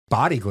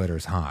Body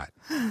glitter's hot.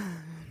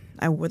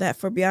 I wore that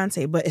for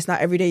Beyonce, but it's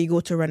not every day you go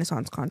to a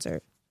Renaissance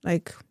concert.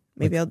 Like,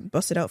 maybe I'll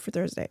bust it out for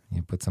Thursday.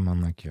 You put some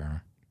on like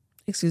your...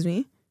 Excuse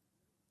me?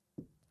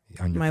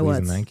 On your My please what?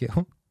 and thank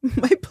you.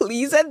 My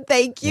please and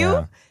thank you?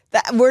 Yeah.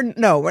 That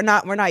we're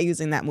not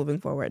using that moving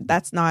forward.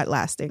 That's not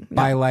lasting. No.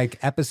 By like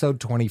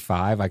episode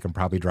 25, I can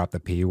probably drop the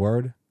P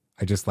word.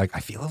 I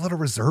feel a little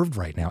reserved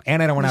right now.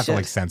 And I don't want to have to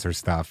like censor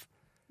stuff.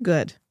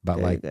 Good. But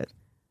Very like... good.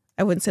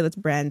 I wouldn't say that's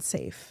brand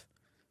safe.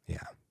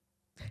 Yeah.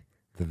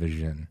 The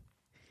vision.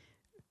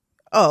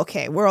 Oh,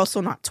 okay. We're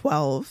also not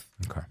 12.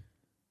 Okay.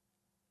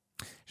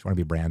 Just want to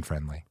be brand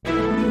friendly.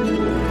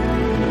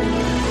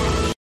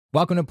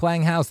 Welcome to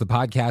Playing House, the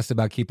podcast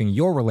about keeping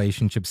your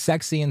relationship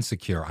sexy and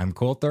secure. I'm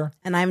Coulter.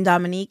 And I'm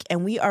Dominique,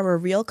 and we are a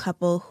real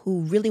couple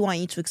who really want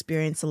you to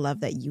experience the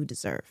love that you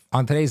deserve.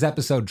 On today's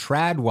episode,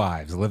 trad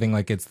wives living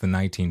like it's the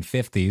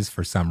 1950s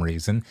for some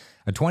reason,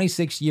 a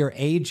 26-year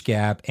age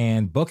gap,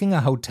 and booking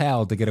a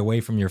hotel to get away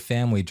from your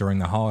family during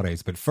the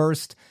holidays. But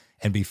first,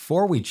 and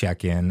before we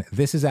check in,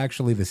 this is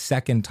actually the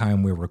second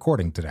time we're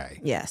recording today.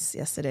 Yes,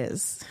 it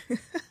is.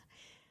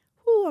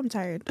 Ooh, I'm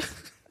tired.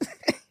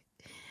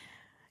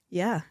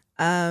 Yeah.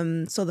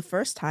 So the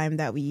first time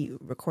that we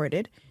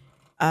recorded,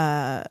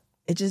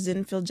 it just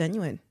didn't feel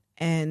genuine.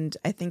 And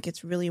I think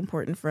it's really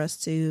important for us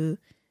to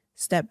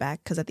step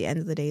back because at the end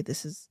of the day,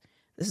 this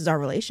is our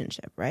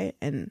relationship, right?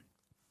 And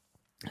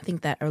I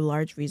think that a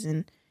large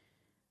reason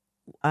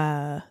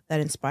that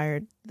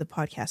inspired the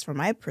podcast, from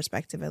my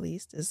perspective at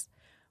least, is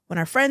when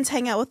our friends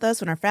hang out with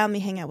us, when our family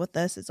hang out with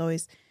us, it's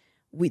always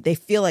they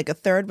feel like a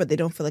third, but they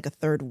don't feel like a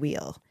third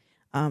wheel.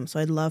 So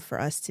I'd love for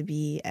us to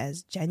be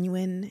as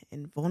genuine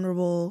and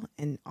vulnerable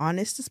and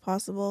honest as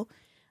possible,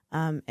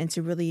 and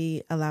to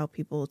really allow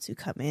people to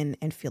come in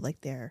and feel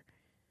like they're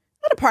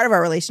not a part of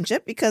our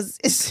relationship, because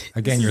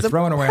you're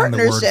throwing around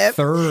the word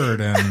third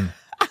and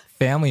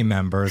family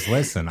members.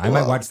 Listen, I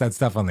might watch that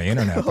stuff on the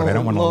internet, but I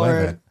don't want to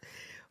live it.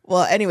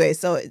 Well, anyway,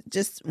 so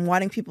just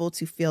wanting people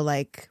to feel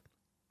like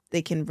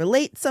they can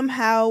relate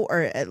somehow,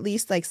 or at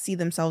least like see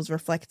themselves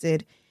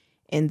reflected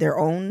in their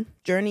own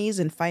journeys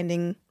and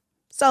finding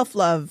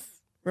self-love,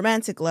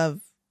 romantic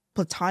love,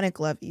 platonic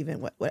love,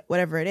 even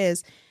whatever it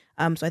is.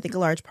 So I think a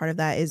large part of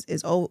that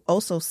is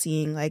also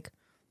seeing like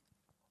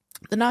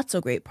the not so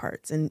great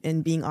parts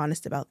and being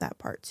honest about that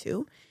part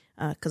too,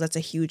 because that's a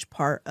huge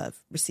part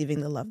of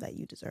receiving the love that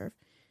you deserve.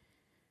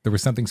 There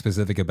was something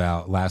specific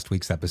about last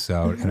week's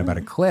episode and about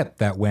a clip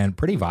that went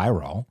pretty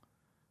viral.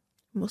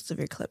 Most of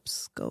your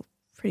clips go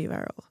pretty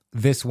viral.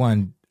 This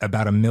one,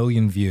 about 1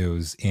 million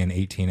views in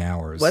 18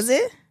 hours. Was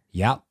it?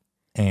 Yep.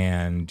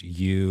 And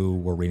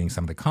you were reading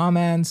some of the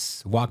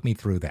comments. Walk me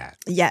through that.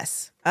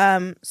 Yes.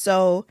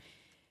 So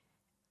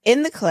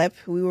in the clip,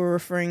 we were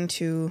referring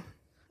to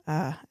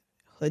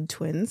hood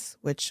twins,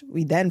 which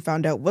we then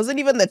found out wasn't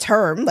even the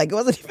term. Like, it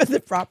wasn't even the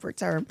proper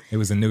term. It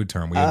was a new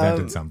term. We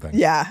invented something.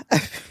 Yeah.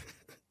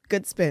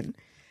 Good spin.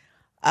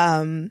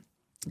 And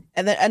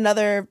then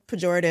another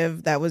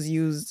pejorative that was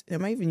used.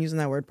 Am I even using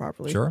that word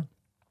properly? Sure.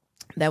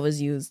 That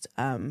was used,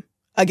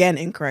 again,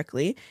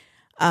 incorrectly.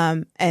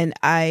 And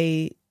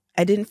I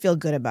didn't feel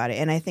good about it.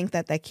 And I think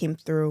that came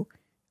through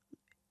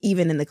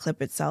even in the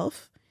clip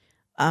itself.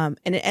 And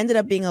it ended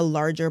up being a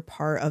larger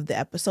part of the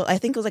episode. I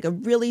think it was like a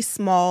really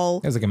small...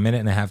 It was like 1.5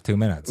 minutes, 2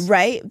 minutes.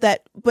 Right?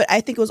 But I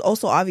think it was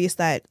also obvious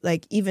that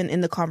like even in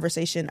the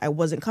conversation, I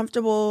wasn't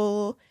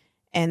comfortable.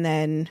 And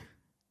then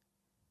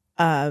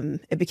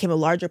it became a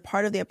larger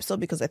part of the episode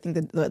because I think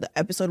the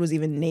episode was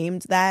even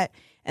named that.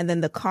 And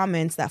then the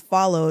comments that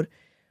followed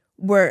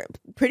were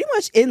pretty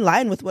much in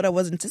line with what I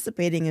was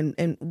anticipating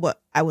and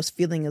what I was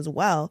feeling as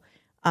well.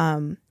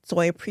 So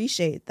I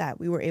appreciate that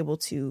we were able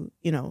to,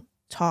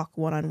 talk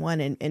one-on-one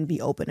and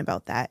be open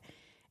about that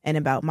and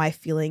about my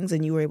feelings,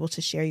 and you were able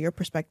to share your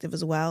perspective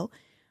as well.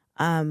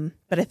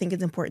 But I think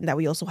it's important that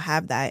we also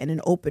have that in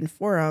an open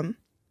forum.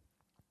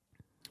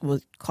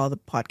 We'll call the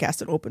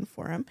podcast an open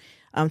forum,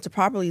 to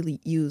properly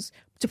use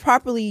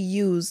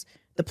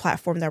the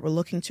platform that we're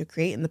looking to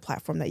create and the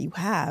platform that you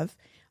have,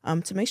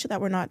 to make sure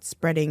that we're not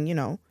spreading,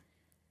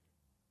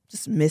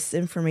 just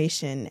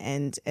misinformation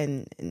and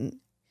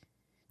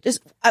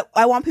just,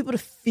 I want people to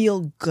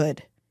feel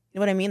good. You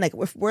know what I mean? Like,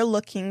 if we're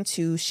looking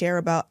to share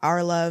about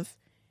our love,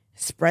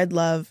 spread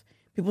love,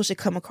 people should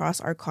come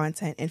across our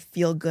content and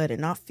feel good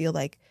and not feel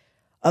like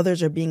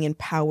others are being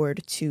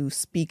empowered to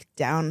speak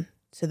down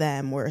to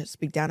them or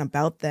speak down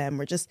about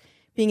them, or just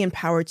being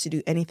empowered to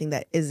do anything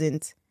that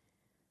isn't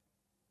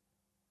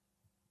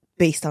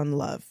based on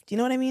love. Do you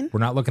know what I mean? We're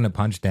not looking to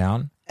punch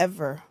down.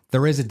 Ever.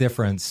 There is a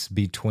difference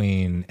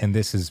between, and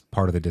this is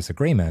part of the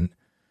disagreement,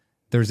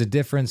 there's a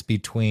difference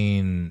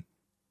between,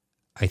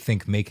 I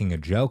think, making a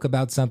joke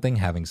about something,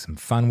 having some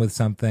fun with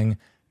something,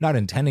 not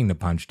intending to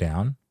punch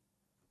down.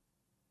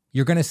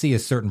 You're going to see a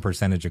certain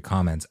percentage of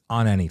comments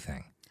on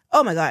anything.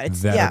 Oh my God.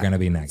 That are going to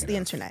be negative.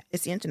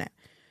 It's the internet.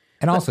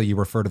 And also, you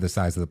refer to the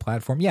size of the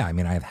platform. Yeah, I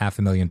mean, I have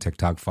 500,000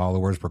 TikTok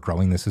followers. We're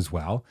growing this as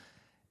well.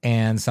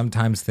 And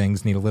sometimes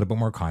things need a little bit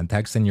more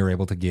context than you're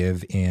able to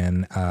give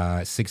in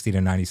a 60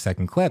 to 90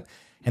 second clip.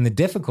 And the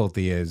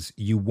difficulty is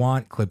you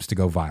want clips to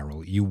go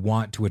viral. You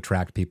want to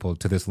attract people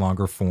to this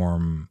longer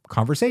form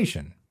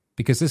conversation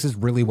because this is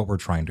really what we're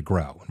trying to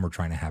grow. And we're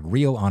trying to have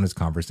real, honest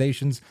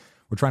conversations.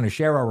 We're trying to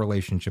share our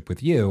relationship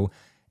with you.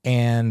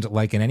 And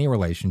like in any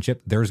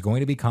relationship, there's going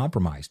to be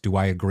compromise. Do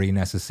I agree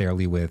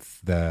necessarily with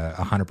the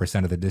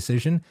 100% of the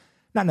decision?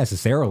 Not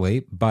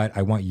necessarily, but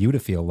I want you to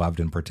feel loved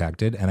and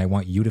protected. And I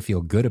want you to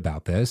feel good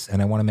about this.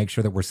 And I want to make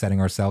sure that we're setting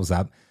ourselves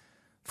up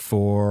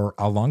for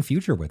a long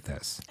future with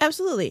this.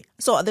 Absolutely.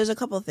 So there's a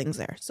couple of things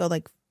there. So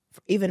like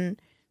even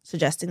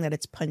suggesting that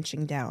it's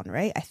punching down,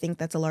 right? I think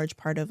that's a large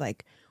part of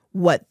like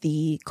what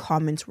the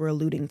comments were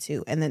alluding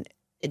to. And then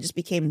it just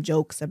became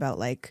jokes about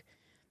like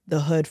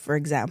the hood, for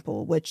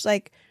example, which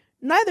like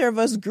neither of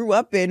us grew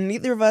up in,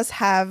 neither of us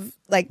have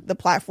like the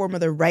platform or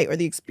the right or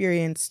the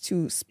experience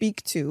to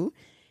speak to.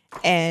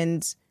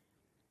 And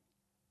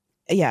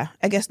yeah,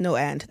 I guess no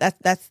and.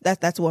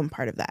 That's one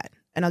part of that.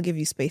 And I'll give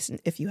you space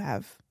if you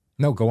have.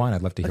 No, go on.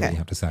 I'd love to hear what you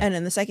have to say. And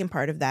then the second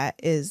part of that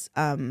is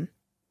I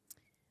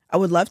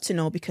would love to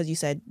know, because you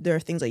said there are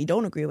things that you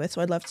don't agree with.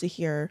 So I'd love to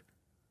hear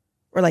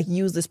or like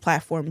use this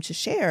platform to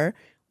share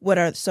what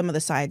are some of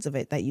the sides of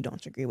it that you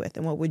don't agree with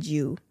and what would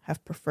you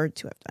have preferred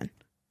to have done?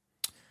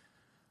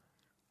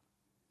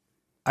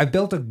 I've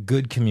built a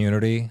good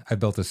community. I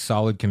built a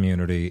solid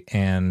community.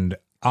 And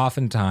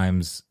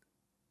oftentimes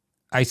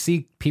I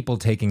see people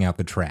taking out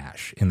the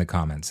trash in the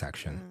comment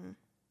section.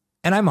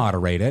 And I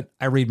moderate it.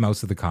 I read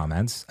most of the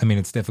comments. I mean,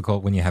 it's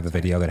difficult when you have a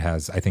video that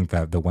has, I think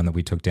that the one that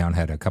we took down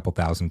had a couple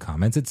thousand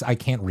comments. I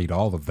can't read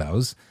all of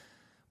those,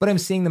 but I'm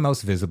seeing the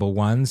most visible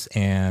ones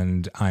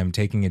and I'm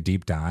taking a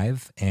deep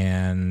dive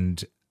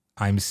and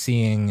I'm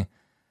seeing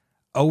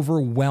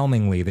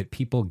overwhelmingly that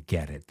people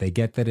get it. They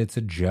get that it's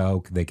a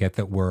joke. They get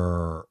that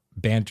we're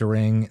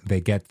bantering.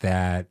 They get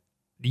that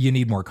you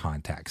need more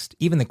context.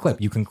 Even the clip,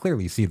 you can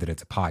clearly see that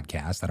it's a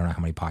podcast. I don't know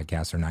how many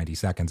podcasts are 90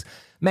 seconds.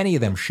 Many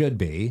of them should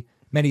be.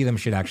 Many of them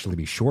should actually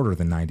be shorter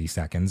than 90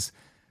 seconds,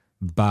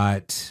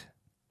 but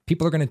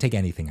people are going to take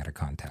anything out of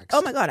context.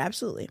 Oh my God,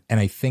 absolutely. And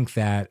I think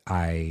that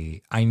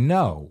I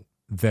know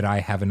that I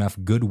have enough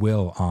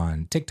goodwill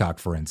on TikTok,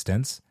 for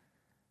instance.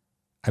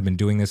 I've been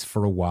doing this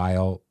for a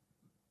while.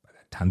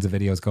 Tons of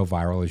videos go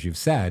viral, as you've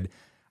said.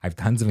 I have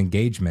tons of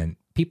engagement.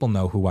 People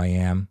know who I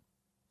am.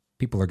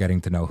 People are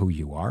getting to know who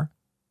you are.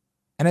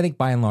 And I think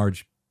by and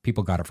large,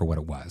 people got it for what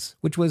it was,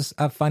 which was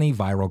a funny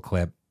viral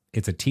clip.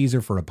 It's a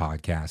teaser for a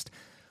podcast.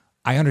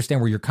 I understand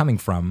where you're coming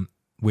from,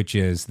 which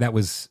is that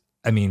was,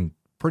 I mean,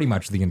 pretty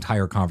much the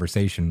entire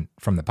conversation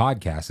from the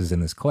podcast is in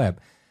this clip.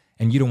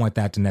 And you don't want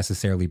that to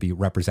necessarily be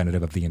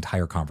representative of the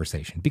entire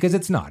conversation because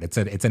it's not. It's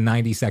a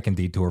 90-second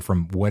detour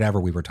from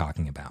whatever we were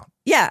talking about.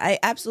 Yeah, I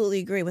absolutely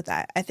agree with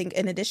that. I think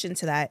in addition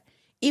to that,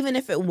 even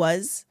if it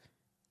was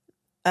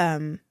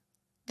the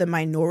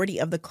minority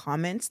of the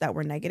comments that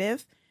were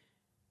negative,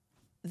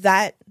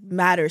 that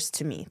matters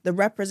to me. The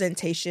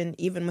representation,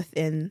 even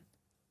within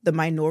the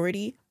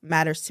minority,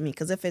 matters to me.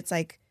 Because if it's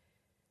like,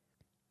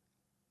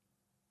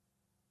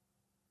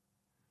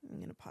 I'm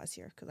going to pause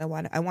here because I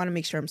want to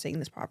make sure I'm saying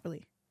this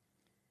properly.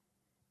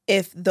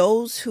 If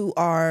those who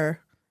are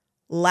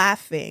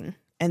laughing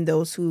and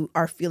those who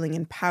are feeling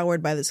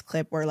empowered by this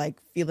clip or like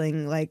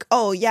feeling like,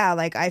 oh yeah,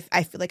 like I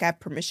feel like I have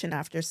permission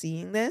after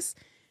seeing this,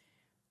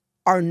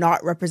 are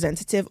not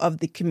representative of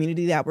the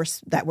community that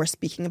we're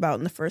speaking about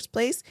in the first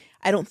place,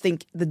 I don't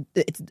think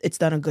it's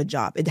done a good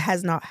job. It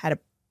has not had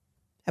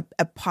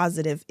a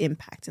positive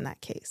impact in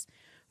that case.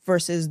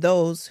 Versus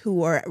those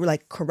who are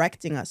like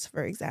correcting us,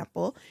 for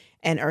example,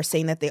 and are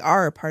saying that they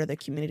are a part of the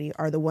community,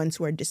 are the ones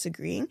who are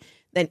disagreeing,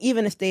 then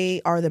even if they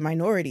are the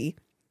minority,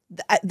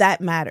 that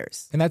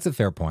matters. And that's a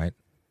fair point.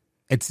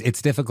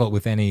 It's difficult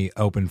with any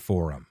open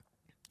forum.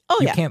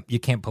 Oh, you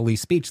can't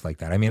police speech like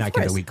that. I mean, I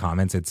can delete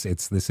comments.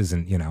 This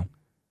isn't,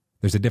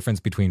 there's a difference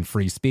between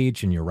free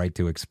speech and your right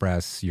to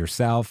express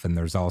yourself. And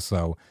there's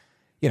also,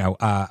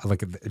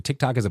 like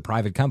TikTok is a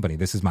private company.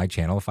 This is my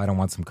channel. If I don't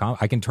want some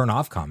I can turn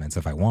off comments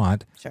if I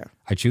want. Sure.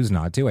 I choose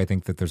not to. I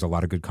think that there's a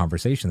lot of good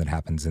conversation that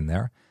happens in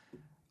there.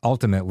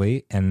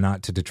 Ultimately, and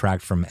not to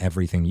detract from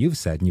everything you've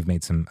said, and you've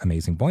made some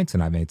amazing points,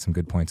 and I've made some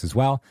good points as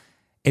well.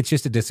 It's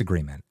just a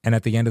disagreement. And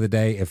at the end of the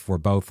day, if we're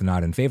both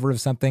not in favor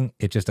of something,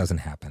 it just doesn't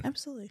happen.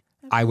 Absolutely.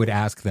 I would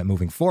ask that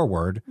moving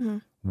forward,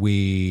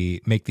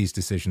 we make these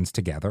decisions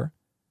together.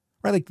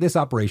 Right? Like this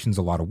operation's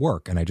a lot of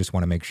work, and I just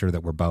want to make sure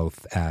that we're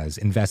both as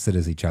invested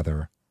as each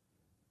other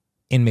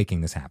in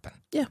making this happen.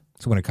 Yeah.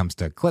 So when it comes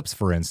to clips,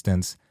 for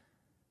instance,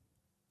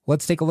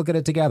 let's take a look at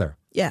it together.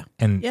 Yeah.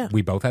 And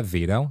we both have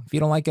veto. If you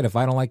don't like it, if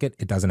I don't like it,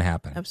 it doesn't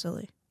happen.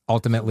 Absolutely.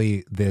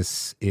 Ultimately,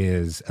 this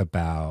is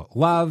about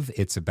love.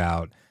 It's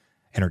about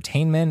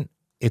entertainment.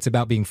 It's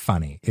about being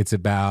funny. It's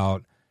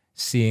about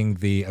seeing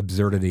the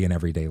absurdity in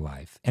everyday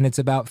life. And it's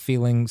about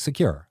feeling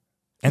secure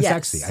and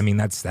sexy. I mean,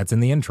 that's in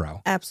the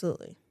intro.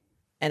 Absolutely.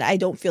 And I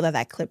don't feel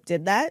that clip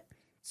did that.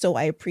 So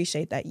I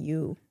appreciate that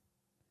you...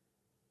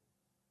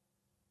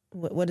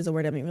 What is the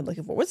word I'm even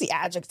looking for? What's the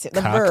adjective?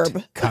 The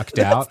verb. Cucked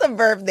out. What's the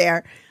verb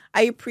there?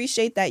 I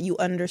appreciate that you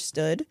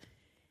understood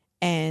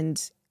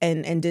and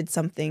did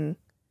something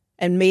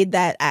and made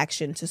that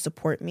action to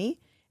support me.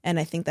 And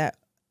I think that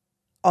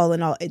all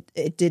in all,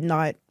 it did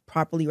not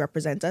properly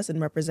represent us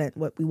and represent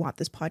what we want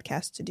this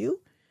podcast to do.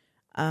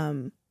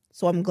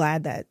 So I'm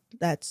glad that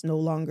that's no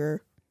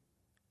longer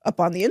up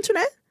on the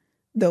internet,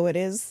 though it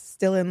is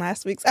still in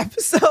last week's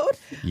episode.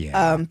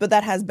 Yeah. But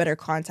that has better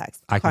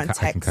context. I can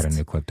cut a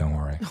new clip. Don't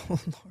worry. Oh,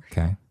 Lord.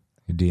 Okay.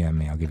 You DM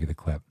me. I'll give you the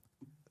clip.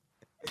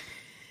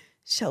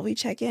 Shall we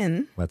check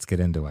in? Let's get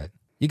into it.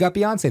 You got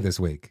Beyonce this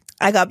week.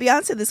 I got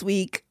Beyonce this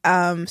week.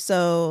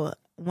 So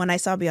when I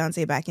saw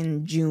Beyonce back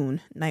in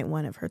June, night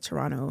one of her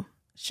Toronto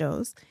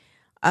shows,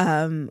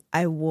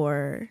 I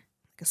wore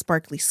a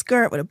sparkly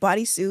skirt with a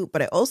bodysuit,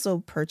 but I also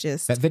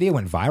purchased. That video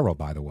went viral,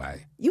 by the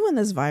way. You went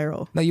this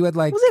viral. No, you had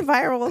like. Was it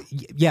viral?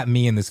 Yeah,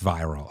 me and this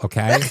viral.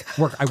 Okay,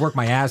 I work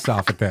my ass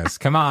off at this.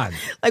 Come on.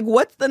 Like,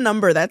 what's the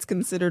number that's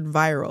considered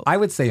viral? I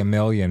would say 1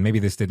 million. Maybe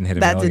this didn't hit a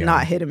that million. Did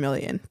not hit 1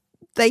 million.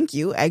 Thank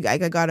you. I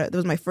got it. That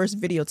was my first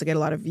video to get a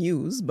lot of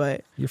views,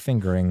 but you're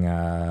fingering.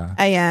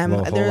 I am.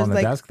 Little hole There's on the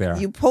like desk there.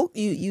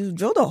 you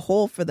drilled a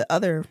hole for the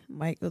other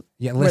mic.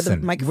 Yeah, where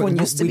listen. the microphone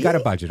used to be. We got a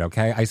budget,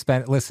 okay? I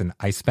spent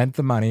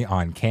the money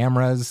on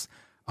cameras,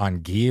 on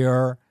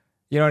gear.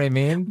 You know what I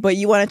mean? But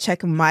you want to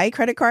check my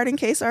credit card in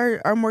case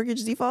our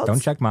mortgage defaults?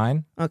 Don't check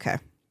mine. Okay.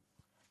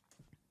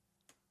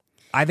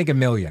 I think 1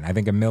 million. I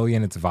think 1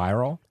 million. It's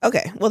viral.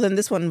 Okay. Well, then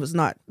this one was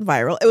not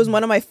viral. It was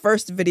one of my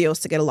first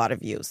videos to get a lot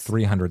of views.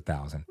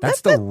 300,000. That's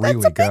still really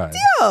good. That's a big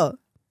deal.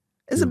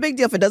 It's a big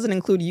deal if it doesn't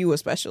include you,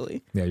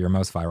 especially. Yeah, your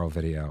most viral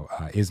video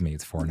is me.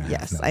 It's 4.5 million.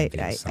 Yes, views,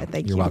 I so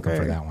thank you're you welcome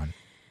for that one.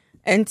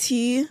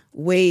 NT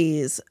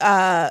Ways.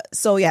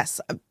 So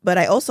yes, but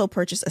I also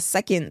purchased a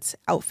second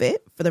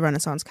outfit for the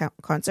Renaissance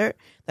concert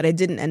that I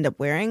didn't end up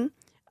wearing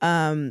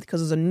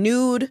because it was a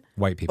nude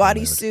white people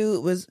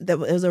bodysuit. It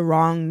was a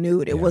wrong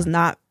nude. It was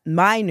not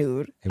my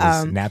nude. It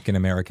was napkin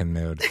American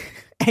nude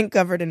and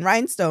covered in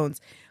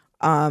rhinestones.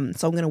 So I'm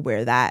gonna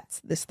wear that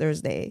this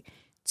Thursday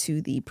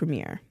to the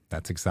premiere.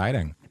 That's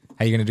exciting.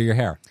 How are you gonna do your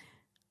hair?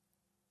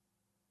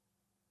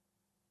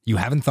 You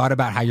haven't thought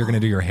about how you're gonna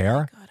do your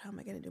hair? God, how am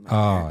I gonna do my hair?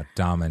 Oh,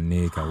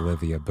 Dominique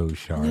Olivia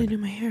Bouchard. I'm gonna do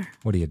my hair.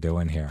 What are you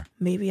doing here?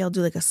 Maybe I'll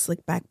do like a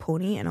slick back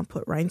pony and I'll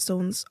put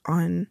rhinestones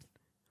on.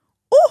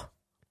 Oh,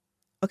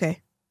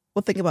 okay.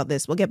 We'll think about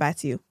this. We'll get back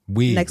to you.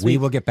 Next week. We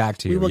will get back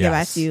to you. We will get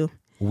back to you.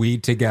 We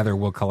together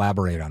will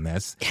collaborate on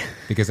this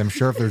because I'm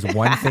sure if there's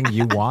one thing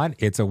you want,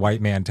 it's a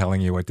white man telling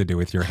you what to do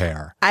with your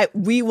hair.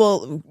 We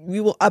will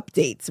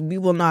update. We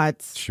will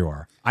not.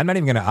 Sure. I'm not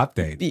even going to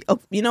update.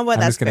 You know what?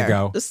 I'm That's just going to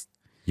go.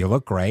 You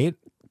look great.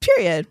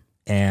 Period.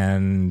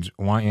 And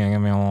want you to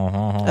give me a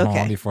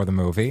little before the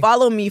movie.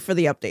 Follow me for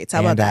the updates. How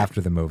about that? And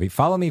after the movie.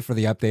 Follow me for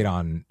the update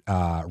on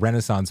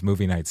Renaissance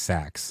Movie Night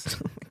Sex.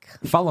 Oh my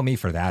God. Follow me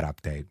for that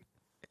update.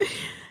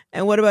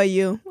 And what about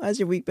you? How's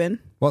your week been?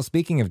 Well,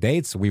 speaking of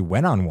dates, we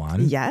went on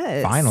one.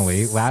 Yes.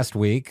 Finally, last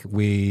week,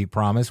 we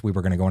promised we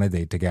were going to go on a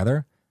date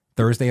together.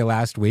 Thursday of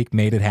last week,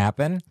 made it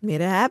happen.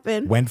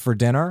 Went for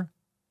dinner.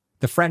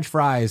 The French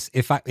fries,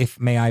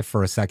 may I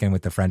for a second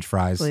with the French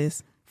fries?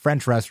 Please.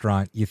 French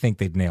restaurant, you think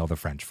they'd nail the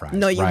French fries.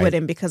 No, you right?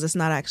 wouldn't because it's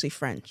not actually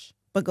French.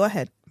 But go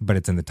ahead. But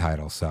it's in the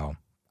title, so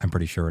I'm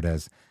pretty sure it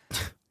is.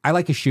 I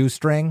like a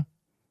shoestring.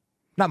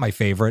 Not my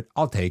favorite.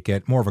 I'll take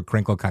it. More of a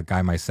crinkle cut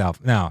guy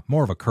myself. No,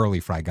 more of a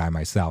curly fry guy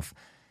myself.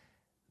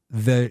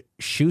 The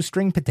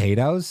shoestring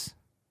potatoes,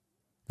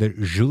 the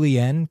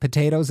julienne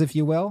potatoes, if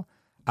you will,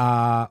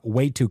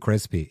 way too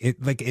crispy.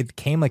 It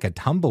came like a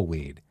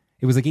tumbleweed.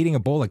 It was like eating a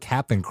bowl of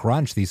Captain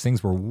Crunch. These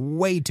things were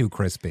way too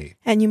crispy.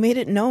 And you made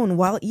it known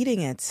while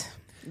eating it.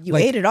 You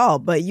ate it all,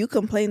 but you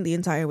complained the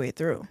entire way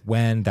through.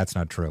 When that's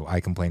not true.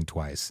 I complained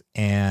twice.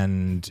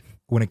 And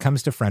when it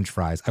comes to French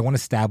fries, I want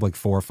to stab like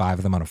 4 or 5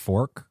 of them on a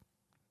fork.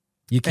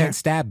 You can't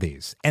stab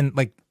these. And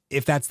like,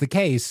 if that's the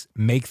case,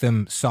 make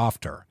them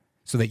softer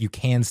so that you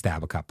can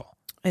stab a couple.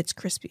 It's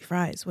crispy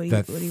fries. What do you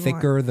want? The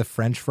thicker the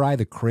French fry,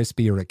 the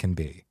crispier it can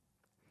be.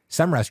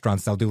 Some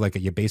restaurants, they'll do like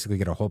you basically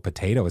get a whole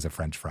potato as a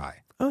French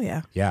fry. Oh,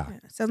 yeah. Yeah.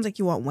 Sounds like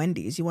you want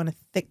Wendy's. You want a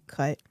thick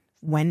cut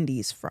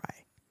Wendy's fry.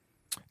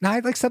 No,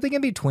 I'd like something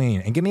in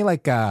between, and give me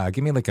like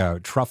a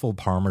truffle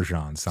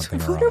parmesan something.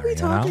 What are we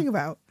talking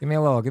about? Give me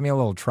a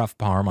little truff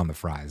parm on the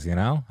fries. You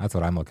know, that's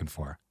what I'm looking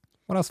for.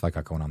 What else have I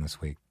got going on this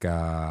week?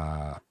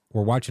 We're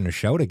watching a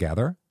show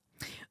together.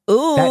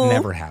 Ooh, that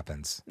never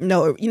happens.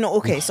 No,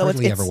 okay. We so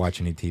hardly it's ever watch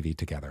any TV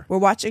together. We're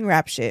watching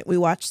Rap Shit. We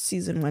watched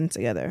season 1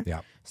 together.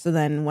 Yeah. So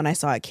then when I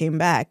saw it came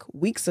back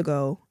weeks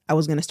ago, I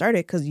was gonna start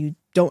it because you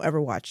don't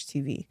ever watch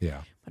TV.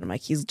 Yeah. But I'm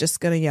like, he's just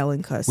gonna yell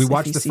and cuss. We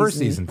watched the first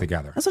season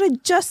together. That's what I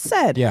just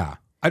said. Yeah.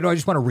 I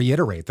just want to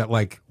reiterate that,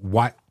 like,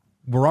 what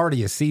we're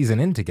already a season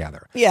in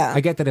together. Yeah.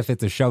 I get that if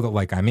it's a show that,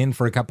 like, I'm in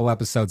for a couple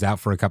episodes, out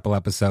for a couple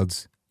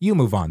episodes, you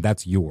move on.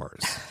 That's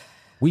yours.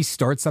 We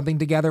start something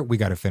together, we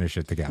got to finish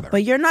it together.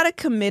 But you're not a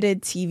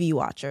committed TV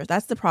watcher.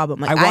 That's the problem.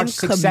 Like, I watched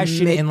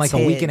Succession in like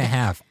a week and a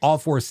half, all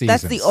 4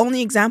 seasons. That's the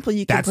only example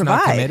you can provide.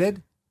 That's not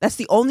committed? That's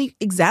the only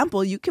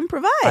example you can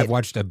provide. I've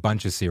watched a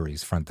bunch of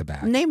series front to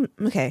back. Name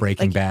okay,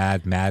 Breaking like,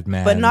 Bad, Mad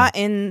Men, but not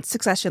in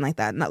succession like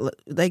that. Not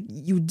like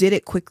you did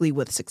it quickly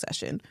with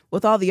Succession.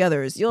 With all the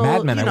others,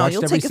 Mad Men, I watched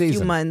you'll every take a few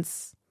season.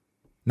 months.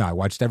 No, I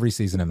watched every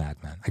season of Mad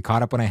Men. I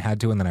caught up when I had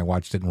to, and then I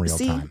watched it in real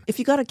See, time. if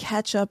you got to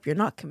catch up, you're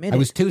not committed. I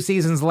was 2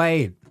 seasons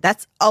late.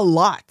 That's a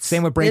lot.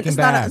 Same with Breaking it's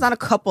Bad. It's not a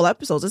couple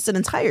episodes. It's an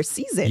entire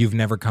season. You've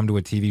never come to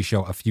a TV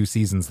show a few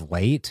seasons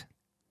late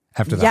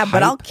after the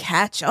but I'll hype?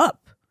 catch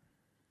up.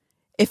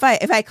 If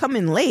I come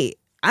in late,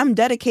 I'm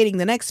dedicating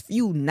the next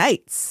few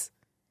nights,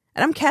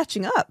 and I'm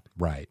catching up.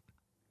 Right.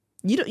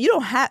 You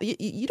don't have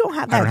that don't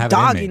have it in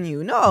dog me. in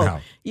you. No. No.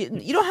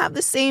 You don't have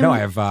the same. No, I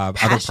have other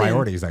passion.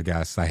 priorities, I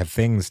guess. I have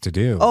things to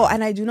do. Oh,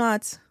 and I do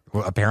not.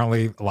 Well,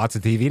 apparently lots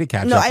of TV to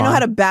catch No, up I know on. how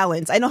to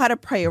balance. I know how to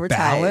prioritize.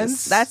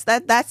 Balance?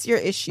 That's your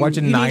issue.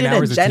 Watching You 9 need an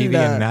hours of TV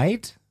agenda. a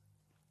night?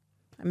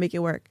 I make it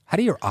work. How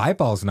do your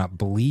eyeballs not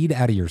bleed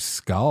out of your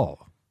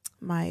skull?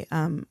 My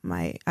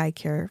eye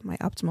care, my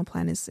optimal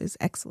plan is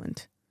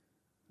excellent.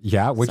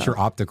 Yeah? What's So- your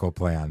optical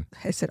plan?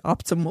 I said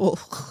optimal.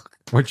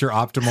 What's your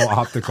optimal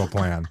optical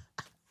plan?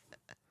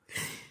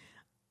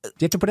 Do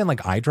you have to put in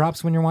like eye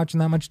drops when you're watching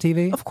that much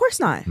TV? Of course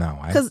not. No,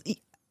 Because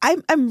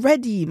I'm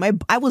ready.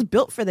 I was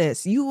built for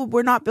this. You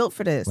were not built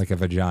for this. like a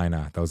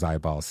vagina, those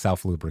eyeballs,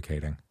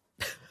 self-lubricating.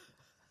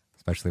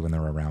 Especially when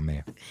they're around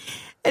me.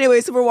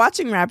 Anyway, so we're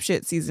watching Rap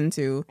Shit season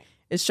 2.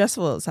 It's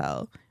stressful as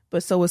hell,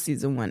 but so was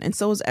season 1, and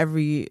so was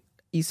every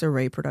Issa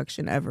Rae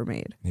production ever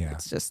made. Yeah.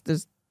 It's just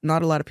there's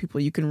not a lot of people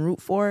you can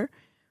root for,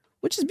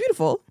 which is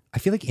beautiful. I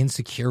feel like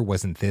Insecure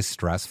wasn't this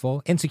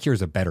stressful. Insecure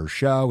is a better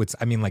show.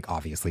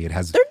 Obviously it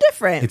has... They're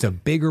different. It's a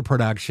bigger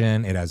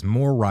production. It has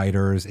more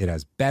writers. It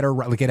has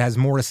it has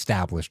more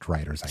established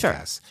writers, I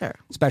guess. Sure.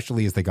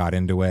 Especially as they got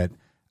into it.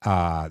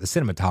 The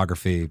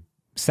cinematography,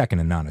 second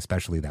to none,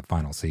 especially that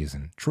final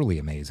season. Truly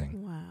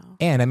amazing. Wow.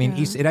 And I mean,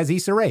 it has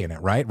Issa Rae in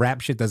it, right? Rap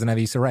Shit doesn't have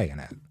Issa Rae in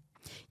it.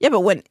 Yeah, but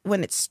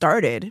when it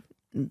started,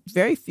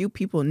 very few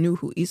people knew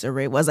who Issa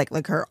Rae was.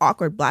 Like her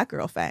awkward black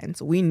girl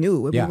fans. We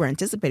knew when Yeah. we were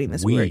anticipating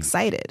this. We were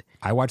excited.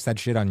 I watched that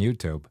shit on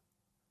YouTube.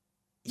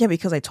 Yeah,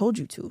 because I told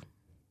you to.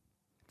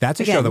 That's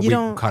a Again, show that you we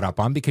don't- caught up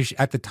on because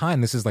at the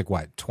time, this is like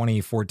what,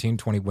 2014,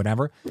 20,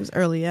 whatever. It was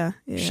early, yeah.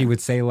 She would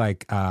say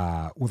like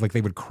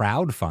they would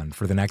crowdfund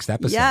for the next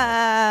episode.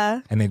 Yeah.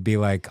 And they'd be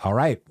like, all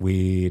right,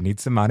 we need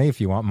some money if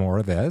you want more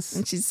of this.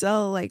 And she'd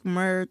sell like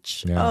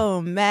merch. Yeah.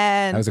 Oh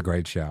man. That was a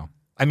great show.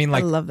 I mean,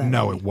 like, I love that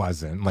no, movie. it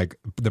wasn't. Like,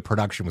 the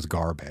production was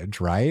garbage,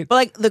 right? But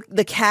like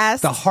the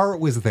cast, The heart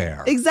was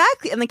there.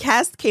 exactly, and the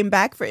cast came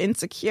back for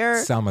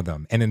Insecure. Some of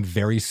them, and in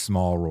very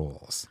small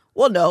roles.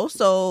 Well, no,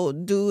 so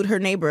dude, her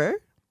neighbor,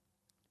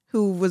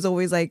 who was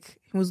always like,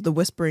 he was the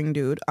whispering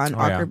dude on Oh,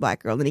 Awkward yeah.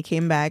 Black Girl, and he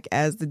came back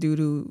as the dude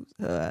who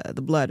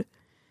the blood,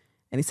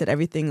 and he said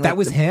everything. Like That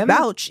was the him?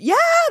 Bouch, yeah,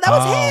 that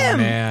was Oh, him.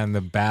 man,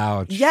 the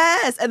Bouch.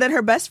 Yes, and then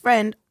her best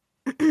friend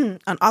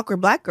on Awkward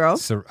Black Girl,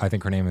 I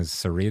think her name is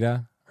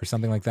Sarita or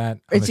something like that.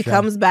 on and the she show.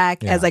 comes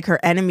back Yeah. as like her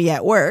enemy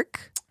at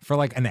work. For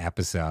like an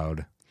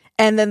episode.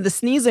 And then the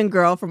sneezing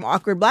girl from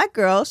Awkward Black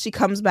Girl, she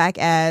comes back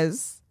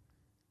as,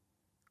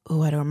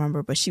 oh, I don't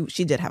remember, but she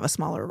did have a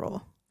smaller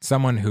role.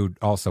 Someone who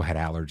also had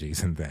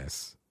allergies in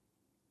this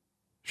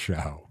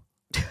show.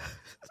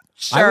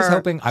 Sure, I was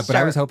hoping, but I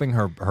sure. was hoping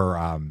her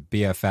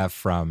BFF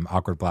from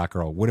Awkward Black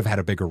Girl would have had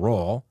a bigger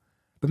role.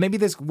 But maybe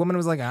this woman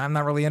was like, I'm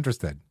not really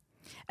interested.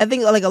 I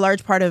think like a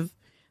large part of,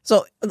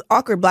 so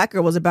Awkward Black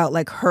Girl was about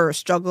like her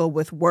struggle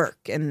with work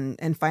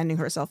and finding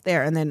herself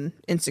there. And then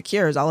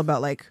Insecure is all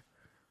about like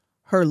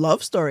her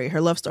love story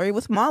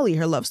with Molly,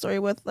 her love story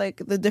with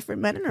like the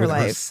different men in her With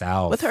life.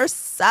 herself. With And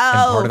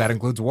herself. part of that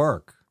includes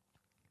work.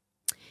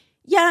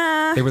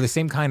 Yeah. They were the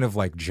same kind of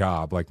like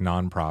job, like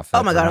nonprofit.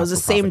 Oh my or God, it was the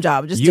not-for-profit. same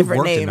job, just You've different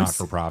worked in names.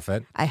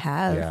 not-for-profit. I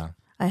have. Yeah.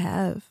 I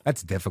have.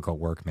 That's difficult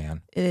work,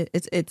 man.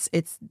 It's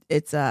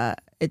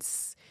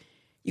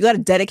you got to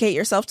dedicate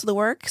yourself to the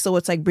work, so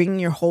it's like bringing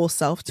your whole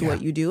self to Yeah.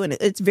 what you do, and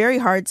it's very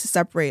hard to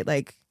separate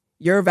like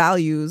your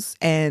values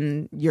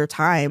and your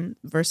time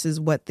versus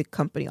what the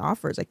company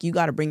offers. Like you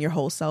got to bring your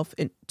whole self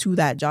into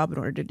that job in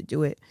order to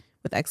do it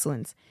with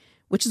excellence,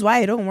 which is why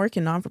I don't work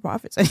in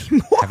non-for-profits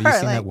anymore. Have you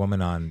seen Like, that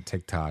woman on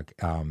TikTok?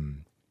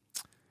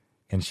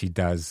 And she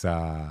does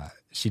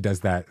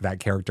that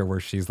character where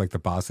she's like the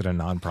boss at a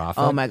nonprofit.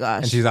 Oh my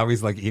gosh. And she's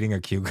always like eating a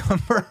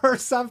cucumber or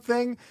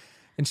something.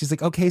 And she's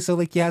like, okay, so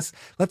like, yes,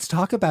 let's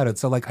talk about it.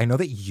 So like, I know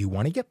that you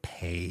want to get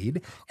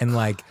paid and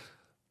like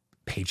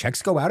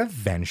paychecks go out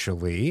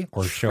eventually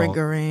or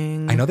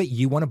triggering. I know that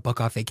you want to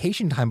book off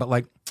vacation time, but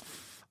like,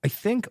 I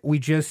think we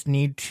just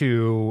need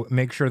to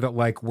make sure that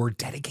like we're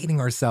dedicating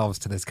ourselves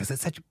to this because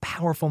it's such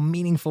powerful,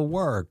 meaningful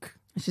work.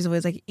 She's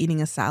always like eating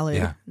a salad.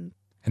 Yeah.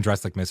 And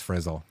dressed like Miss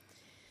Frizzle.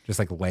 Just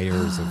like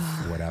layers of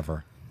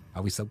whatever.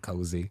 Always so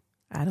cozy.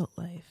 Adult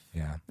life.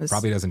 Yeah. This-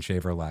 Probably doesn't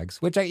shave her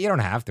legs, which you don't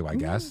have to, I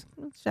guess.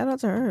 Shout out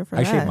to her for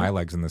I that. shave my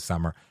legs in the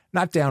summer.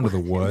 Not down to the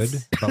wood,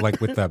 but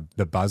like with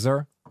the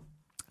buzzer.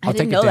 I I'll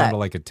didn't take it know down that. to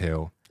like a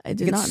 2. I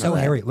did It not gets know so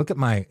that. hairy. Look at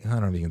my, I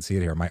don't know if you can see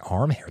it here. My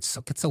arm hair,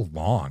 gets so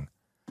long.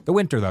 The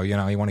winter, though, you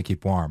want to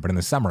keep warm. But in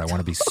the summer, I want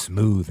to be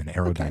smooth and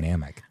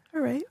aerodynamic.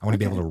 All right. I want to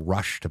be able to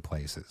rush to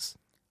places.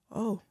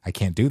 Oh. I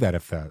can't do that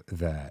if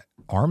the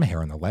arm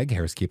hair and the leg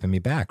hair is keeping me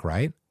back,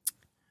 right?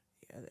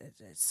 Yeah,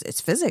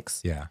 it's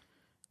physics. Yeah.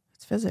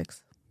 It's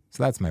physics.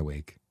 So that's my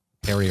week.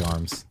 Hairy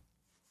arms.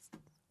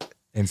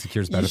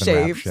 Insecure's better You than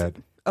rap shaved. shit.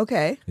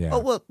 Okay. Yeah. Oh,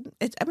 well,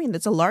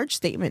 it's a large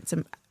statement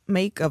to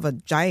make of a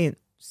giant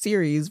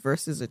series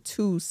versus a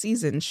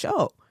 2-season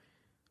show.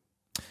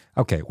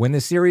 Okay, when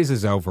the series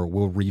is over,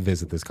 we'll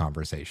revisit this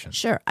conversation.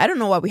 Sure. I don't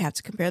know why we have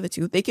to compare the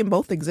two. They can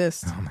both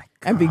exist. Oh my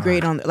God. And be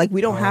great on, like,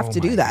 we don't have to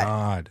do that.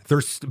 God.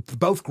 They're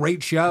both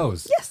great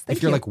shows. Yes, thank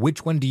If you're you. like,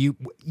 which one do you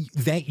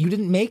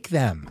didn't make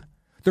them.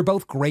 They're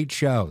both great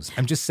shows.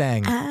 I'm just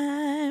saying,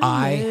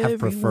 I have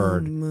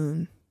preferred.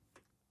 Moon.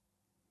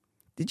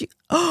 Did you?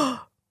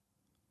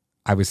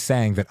 I was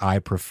saying that I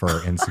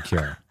prefer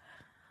Insecure.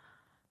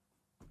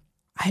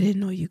 I didn't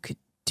know you could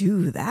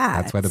do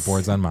that. That's why the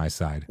board's on my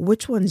side.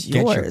 Which one's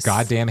Get yours? your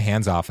goddamn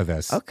hands off of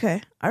this.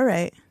 Okay. All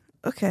right.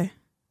 Okay.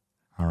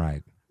 All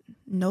right.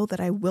 Know that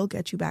I will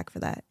get you back for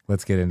that.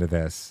 Let's get into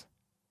this.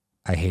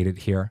 I hate it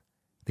here.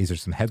 These are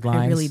some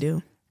headlines. I really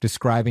do.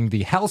 Describing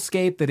the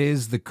hellscape that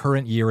is the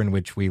current year in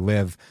which we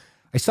live.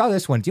 I saw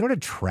this one. Do you know what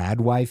a trad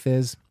wife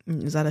is?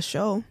 Is that a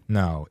show?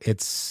 No,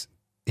 here's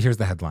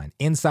the headline.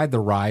 Inside the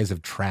Rise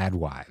of Trad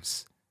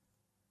Wives.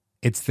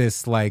 It's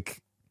this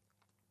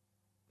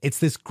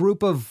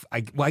group of, I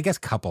guess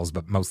couples,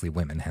 but mostly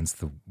women, hence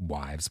the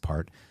wives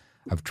part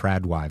of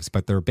trad wives.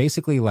 But they're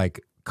basically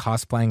like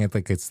cosplaying it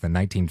like it's the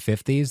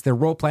 1950s. They're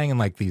role playing in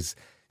like these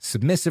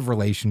submissive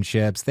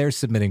relationships. They're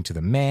submitting to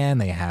the man.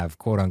 They have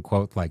quote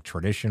unquote like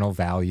traditional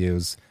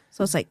values.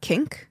 So it's like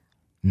kink?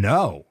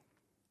 No.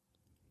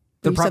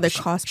 You said they're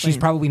cosplaying. She's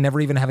probably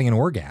never even having an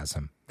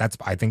orgasm.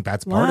 I think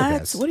that's part of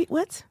this.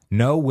 What?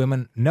 No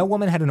woman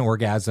had an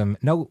orgasm.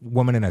 No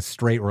woman in a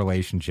straight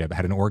relationship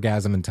had an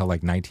orgasm until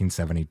like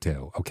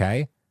 1972.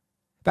 Okay.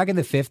 Back in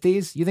the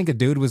 50s, you think a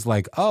dude was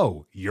like,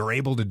 oh, you're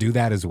able to do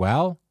that as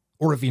well?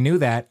 Or if you knew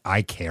that,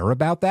 I care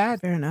about that.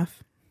 Fair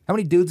enough. How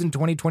many dudes in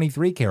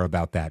 2023 care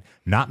about that?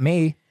 Not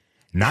me.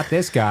 Not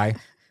this guy.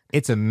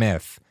 It's a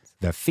myth.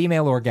 The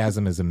female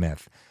orgasm is a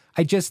myth.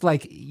 I just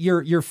like,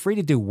 you're free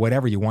to do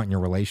whatever you want in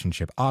your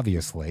relationship,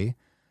 obviously.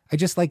 I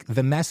just like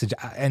the message,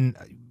 and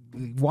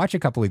watch a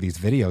couple of these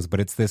videos, but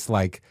it's this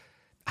like,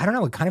 I don't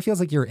know, it kind of feels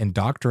like you're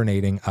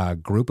indoctrinating a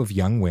group of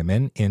young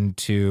women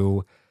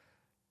into,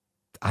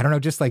 I don't know,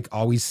 just like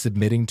always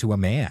submitting to a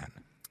man.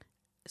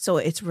 So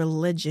it's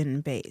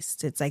religion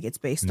based. It's like it's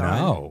based on.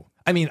 No.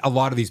 I mean, a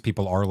lot of these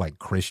people are like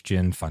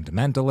Christian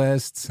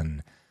fundamentalists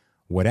and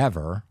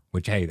whatever,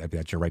 which, hey,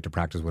 that's your right to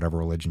practice whatever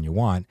religion you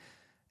want.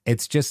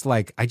 It's just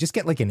like, I just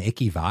get like an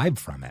icky vibe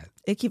from it.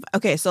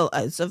 Okay, so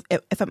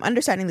if I'm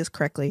understanding this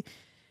correctly,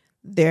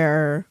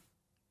 they're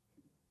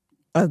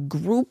a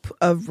group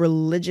of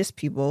religious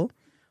people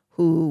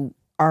who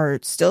are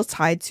still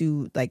tied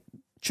to like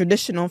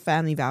traditional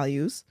family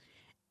values,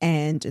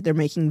 and they're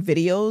making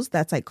videos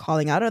that's like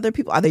calling out other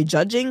people. Are they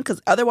judging? Because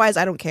otherwise,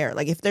 I don't care.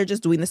 Like if they're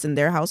just doing this in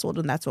their household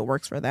and that's what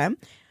works for them,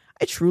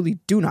 I truly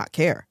do not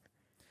care.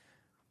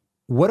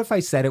 What if I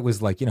said it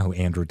was like, you know who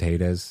Andrew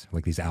Tate is?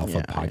 Like these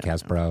alpha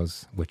podcast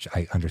bros, which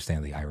I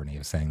understand the irony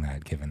of saying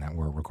that given that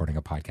we're recording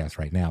a podcast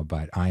right now,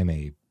 but I'm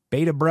a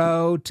beta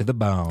bro to the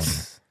bone.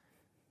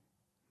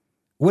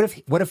 What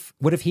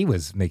if he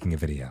was making a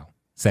video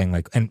saying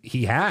like, and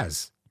he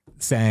has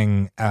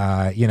saying,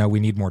 we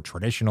need more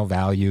traditional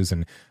values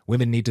and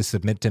women need to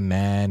submit to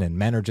men and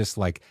men are just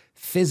like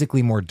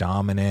physically more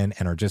dominant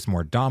and are just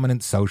more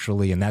dominant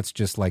socially. And that's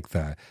just like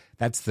the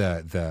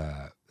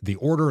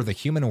order of the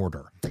human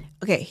order.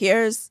 Okay,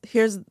 here's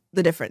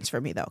the difference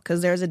for me though,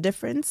 because there's a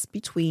difference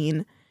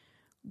between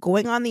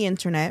going on the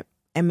internet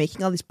and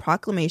making all these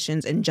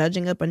proclamations and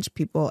judging a bunch of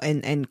people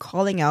and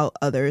calling out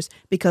others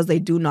because they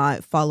do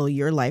not follow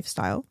your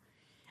lifestyle.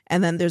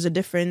 And then there's a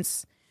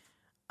difference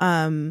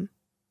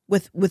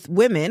with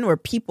women or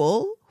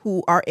people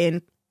who are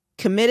in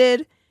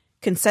committed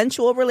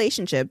consensual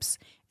relationships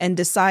and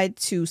decide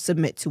to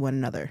submit to one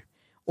another.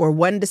 Or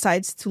one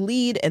decides to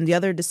lead and the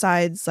other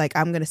decides like,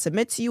 I'm going to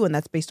submit to you. And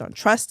that's based on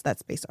trust.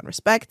 That's based on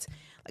respect.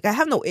 Like, I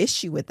have no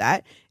issue with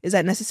that. Is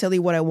that necessarily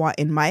what I want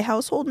in my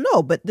household?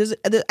 No, but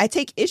I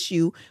take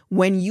issue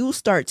when you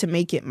start to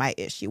make it my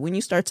issue. When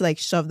you start to like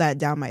shove that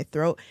down my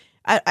throat.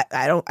 I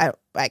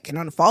can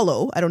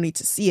unfollow. I don't need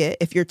to see it.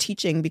 If you're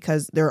teaching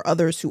because there are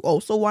others who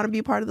also want to be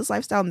a part of this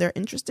lifestyle and they're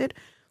interested,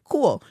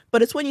 cool.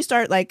 But it's when you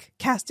start like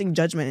casting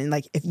judgment and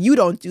like, if you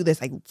don't do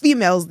this, like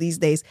females these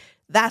days,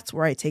 that's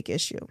where I take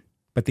issue.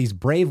 But these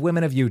brave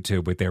women of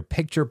YouTube with their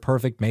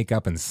picture-perfect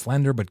makeup and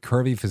slender but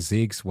curvy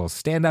physiques will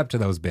stand up to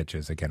those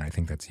bitches. Again, I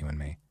think that's you and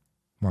me.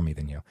 More me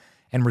than you.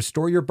 And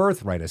restore your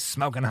birthright as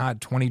smoking hot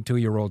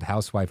 22-year-old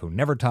housewife who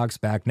never talks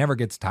back, never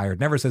gets tired,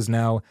 never says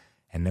no,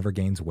 and never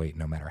gains weight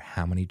no matter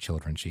how many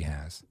children she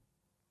has.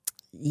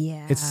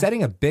 Yeah. It's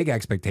setting a big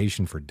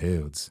expectation for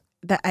dudes.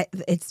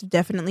 It's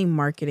definitely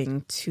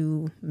marketing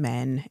to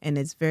men, and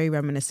it's very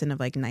reminiscent of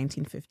like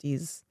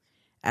 1950s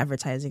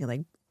advertising,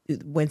 like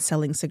when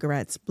selling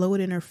cigarettes, blow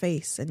it in her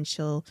face and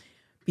she'll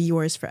be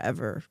yours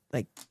forever.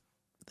 Like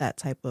that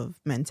type of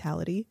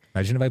mentality.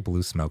 Imagine if I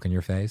blew smoke in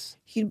your face.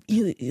 You'd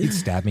You'd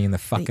stab me in the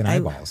fucking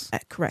eyeballs.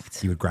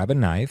 Correct. You would grab a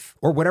knife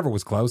or whatever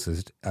was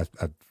closest, a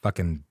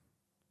fucking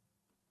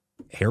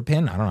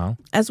hairpin, I don't know,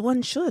 As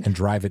one should. and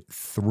drive it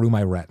through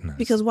my retinas.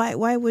 Because why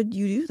would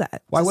you do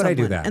that? Why to would I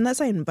do someone? that?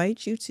 Unless I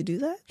invite you to do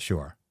that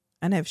Sure.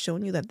 and I've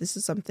shown you that this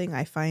is something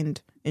I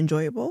find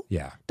enjoyable.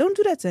 Yeah. Don't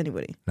do that to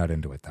anybody. Not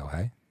into it though,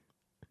 hey?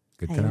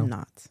 Good I to know. am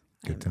not.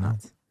 Good I am to know.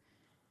 not.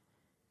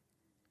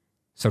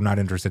 So not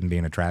interested in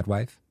being a trad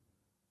wife?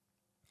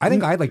 I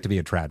think I'd like to be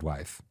a trad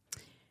wife.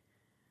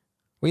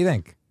 What do you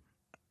think?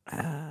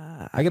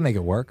 I can make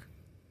it work.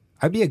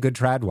 I'd be a good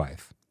trad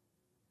wife.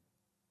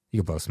 You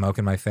could blow smoke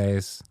in my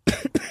face.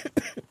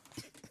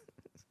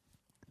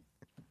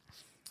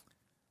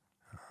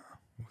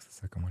 What's the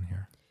second one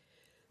here?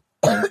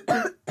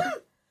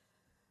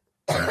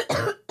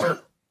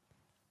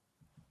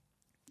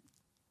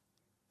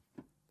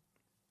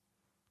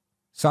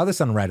 Saw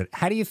this on Reddit.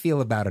 How do you feel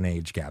about an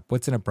age gap?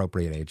 What's an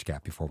appropriate age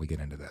gap before we get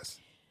into this?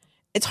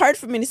 It's hard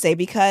for me to say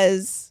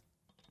because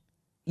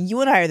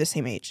you and I are the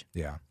same age.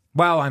 Yeah.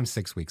 Well, I'm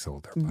 6 weeks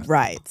older. But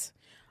Right.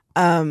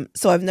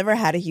 So I've never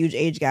had a huge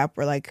age gap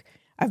where like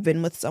I've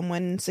been with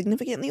someone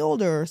significantly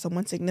older or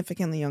someone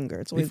significantly younger.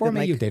 It's always before been me,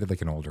 like, you dated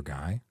like an older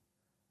guy.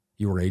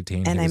 You were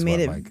 18. and he I was made what,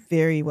 it like,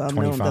 very well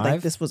known that 25?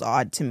 like this was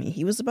odd to me.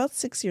 He was about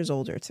 6 years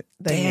older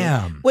than me,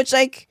 damn. which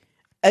like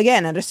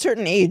again at a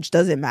certain age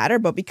doesn't matter,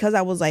 but because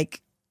I was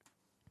like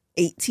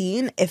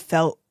 18, it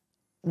felt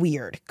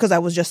weird because I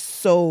was just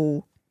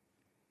so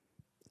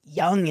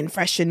young and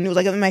fresh and new.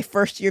 Like in my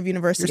first year of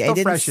university, You're I still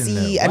didn't fresh and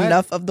see new. What?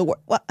 enough of the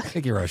world. Well, I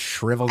think you're a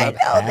shriveled I up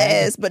know hag.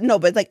 this, but no,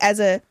 but like as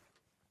a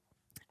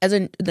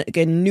like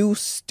a new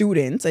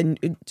student, a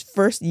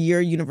first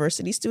year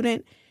university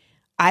student,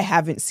 I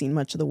haven't seen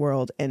much of the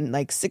world. And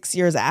like 6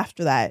 years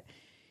after that,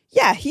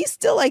 yeah, he's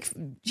still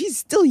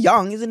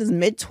young. He's in his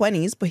mid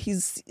 20s, but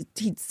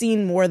he'd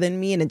seen more than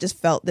me, and it just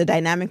felt the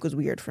dynamic was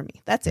weird for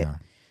me. That's it. Yeah.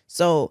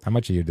 So, How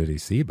much of you did he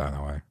see, by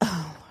the way?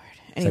 oh Lord.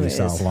 Said he Anyways,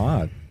 saw a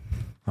lot.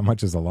 How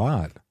much is a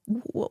lot?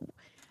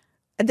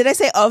 did I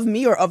say of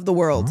me or of the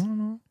world? I don't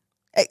know.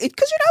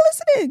 Because you're not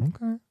listening.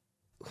 Okay.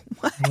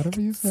 What?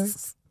 Whatever you say.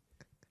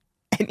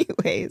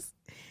 Anyways,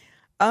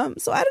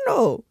 so I don't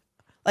know.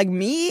 Like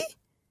me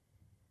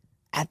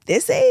at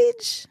this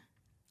age,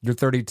 You're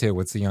 32.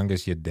 What's the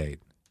youngest you'd date?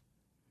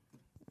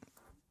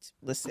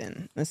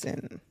 listen.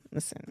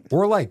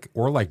 Or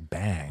like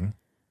bang.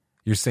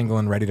 You're single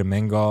and ready to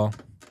mingle.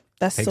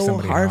 That's Take so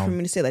somebody hard for home.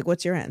 me to say. Like,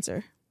 what's your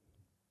answer?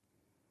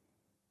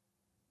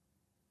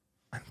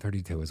 I'm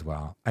 32 as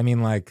well. I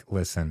mean, like,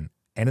 listen,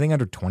 anything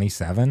under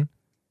 27,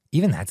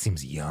 even that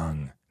seems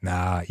young.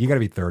 Nah, you got to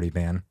be 30,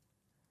 man.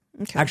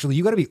 Okay. Actually,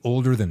 you got to be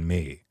older than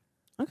me.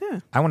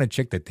 Okay. I want a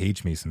chick to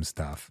teach me some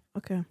stuff.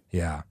 Okay.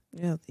 Yeah.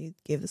 Yeah, you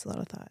gave this a lot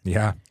of thought.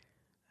 Yeah.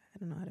 I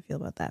don't know how to feel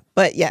about that.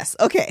 But yes,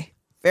 okay.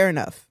 Fair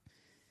enough.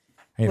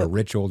 I need a What-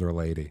 rich older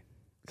lady.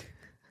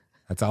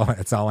 That's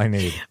all I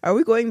need. Are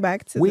we going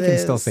back to We this? can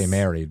still say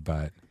married,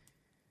 but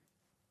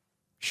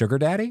sugar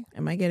daddy?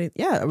 Am I getting...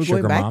 Yeah, are we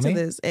Sugar going back mommy? to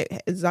this?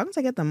 As long as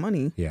I get the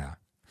money. Yeah.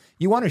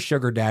 You want a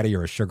sugar daddy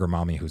or a sugar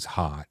mommy who's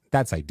hot.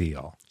 That's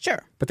ideal.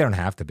 Sure. But they don't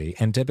have to be,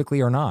 and typically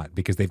are not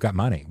because they've got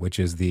money, which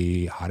is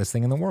the hottest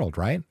thing in the world,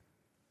 right?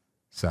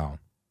 So,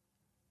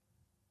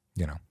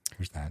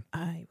 there's that.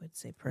 I would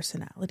say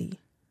personality.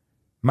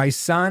 My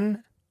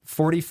son,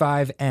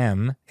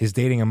 45M, is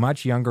dating a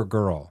much younger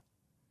girl,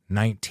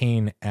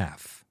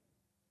 19F.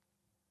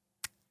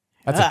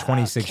 That's a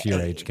 26-year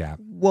Okay. age gap.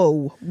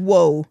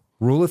 Whoa.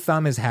 Rule of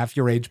thumb is half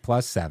your age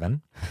plus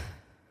 7,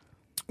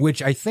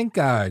 which I think,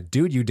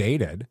 dude, you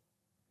dated.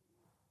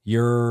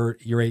 You're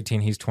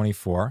 18, he's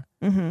 24.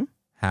 Mm-hmm.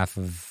 Half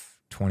of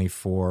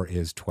 24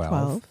 is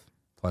 12.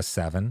 Plus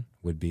 7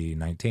 would be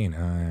 19.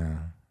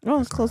 Oh,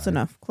 it's close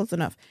enough. Close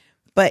enough.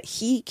 But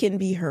he can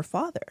be her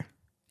father.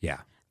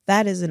 Yeah.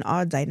 That is an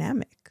odd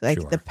dynamic. Like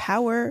Sure. the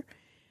power.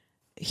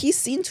 He's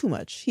seen too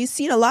much. He's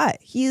seen a lot.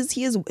 He's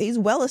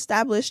well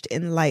established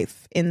in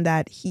life in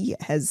that he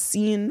has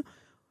seen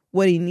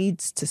what he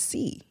needs to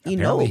see. He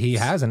Apparently knows. he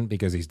hasn't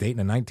because he's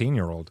dating a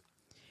 19-year-old.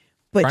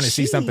 But Trying to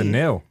see something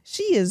new.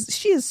 She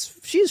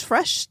is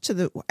fresh to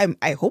the.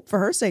 I hope for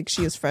her sake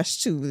she is fresh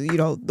to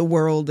the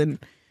world and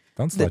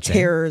Don't the slut shame.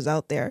 terrors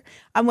out there.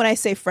 And when I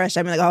say fresh,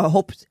 I mean like I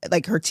hope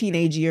like her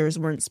teenage years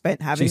weren't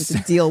spent having She's to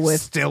deal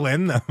with still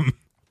in them.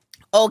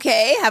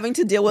 having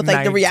to deal with like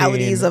the 19.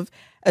 realities of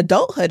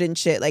adulthood and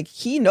shit. Like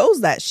he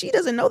knows that. She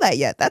doesn't know that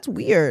yet. That's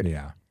weird.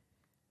 Yeah.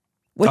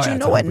 What Oh, you yeah,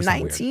 know it's at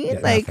 100% weird. 19? Yeah,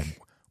 like nothing.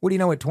 What do you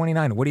know at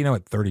 29? What do you know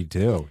at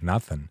 32?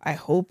 Nothing. I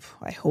hope.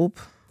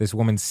 This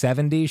woman's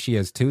 70. She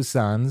has 2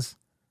 sons.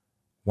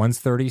 One's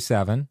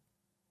 37.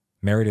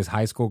 Married his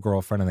high school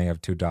girlfriend, and they have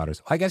 2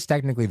 daughters. I guess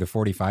technically the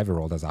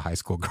 45-year-old has a high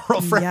school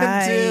girlfriend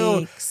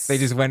too. Yikes. They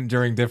just went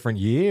during different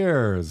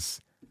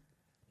years.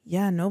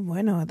 Yeah, no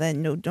bueno.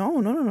 Then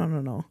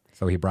no.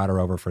 So he brought her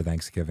over for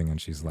Thanksgiving, and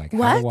she's like,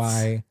 "How do What?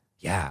 I?"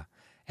 Yeah,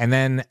 And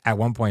then at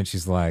one point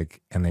she's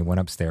like, and they went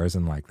upstairs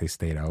and like they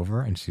stayed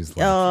over, and she's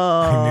like,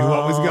 Oh, I knew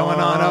what was going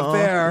on up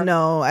there.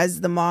 No,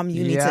 as the mom,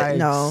 you need to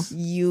no.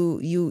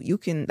 Yikes. You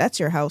can. That's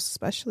your house,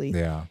 especially.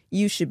 Yeah,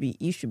 You should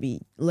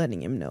be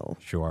letting him know.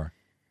 sure.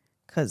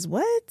 Cause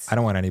what? I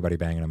don't want anybody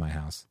banging in my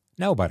house.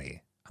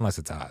 Nobody, unless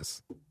it's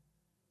us.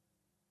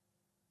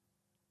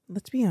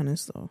 Let's be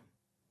honest though,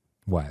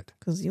 What?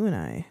 because you and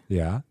I,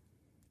 Yeah.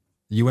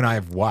 You and I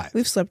have what?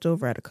 we've slept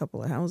over at a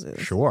couple of houses.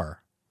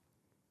 Sure.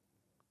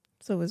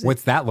 So is it?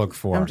 What's that look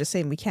for? I'm just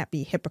saying we can't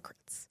be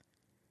hypocrites.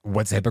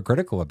 What's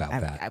hypocritical about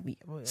that?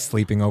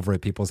 Sleeping over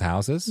at people's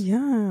houses?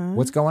 Yeah.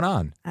 What's going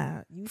on?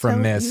 You From tell-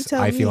 you Miss,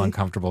 tell I feel me.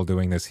 uncomfortable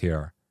doing this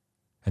here,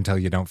 until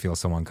you don't feel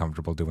so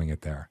uncomfortable doing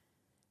it there.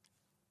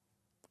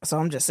 So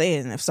I'm just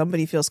saying, if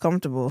somebody feels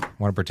comfortable,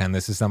 Want to pretend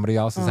this is somebody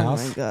else's oh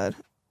house? my god,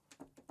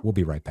 We'll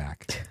be right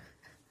back.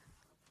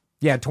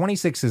 Yeah,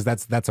 26 is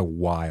that's a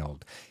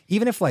wild.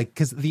 Even if like,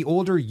 because the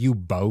older you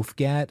both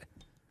get,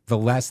 the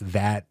less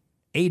that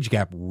age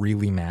gap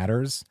really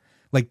matters.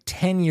 Like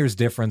 10 years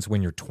difference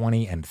when you're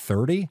 20 and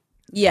 30,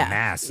 yeah,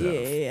 massive.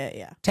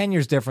 yeah. 10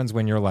 years difference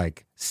when you're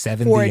like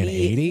 70 40, and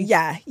 80.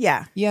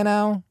 yeah. You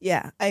know?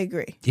 I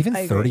agree. Even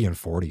I 30 agree. and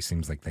 40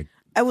 seems like they.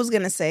 I was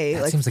gonna say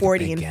That like seems like a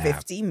 40 big and gap.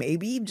 50,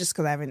 maybe, just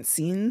because I haven't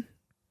seen.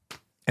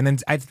 And then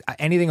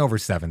anything over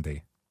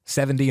 70.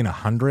 70 and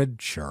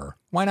 100, sure.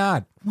 Why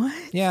not?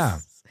 What? Yeah.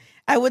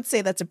 I would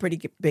say that's a pretty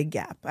big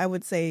gap. I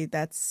would say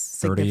that's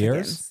 30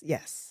 years? significant.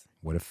 Yes.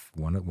 What if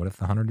the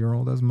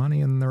 100-year-old has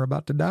money and they're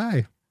about to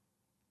die?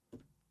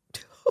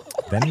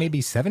 Then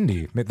maybe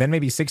 70. Then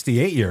maybe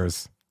 68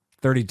 years.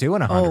 32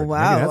 and 100. Oh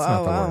wow! Maybe that's not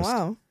the wow! worst.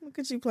 Wow! Look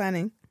at you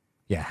planning.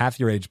 Yeah, half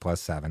your age plus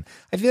 7.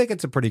 I feel like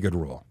it's a pretty good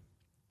rule.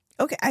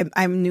 Okay,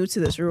 I'm new to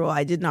this rule.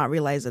 I did not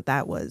realize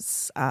that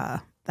was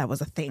a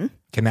thing.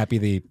 Can that be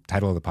the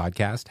title of the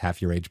podcast?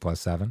 Half your age plus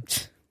 7?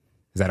 Is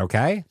that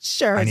okay?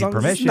 Sure, I as need long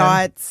permission.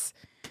 as it's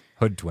not,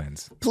 Hood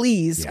twins.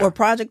 please, Yeah. or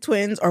Project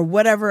Twins, or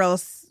whatever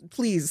else.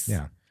 Please,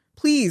 Yeah.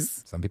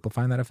 please. Some people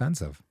find that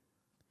offensive.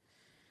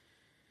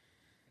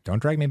 Don't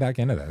drag me back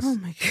into this. Oh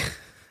my god!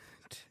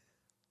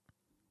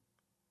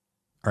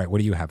 All right, what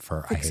do you have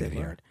for Fix I hate it, it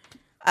here?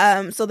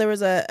 Lord. So there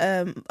was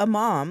a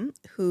mom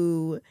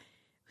who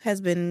has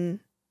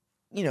been,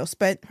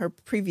 spent her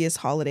previous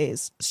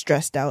holidays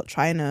stressed out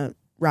trying to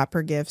wrap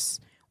her gifts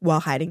while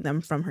hiding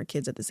them from her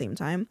kids at the same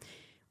time,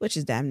 which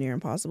is damn near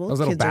impossible. Those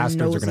little Kids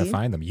bastards are going nosy. to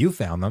find them. You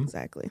found them.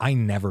 Exactly. I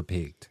never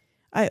peeked.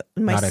 My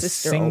Not a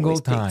sister single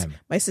always picked. time.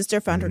 My sister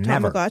found her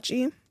Never.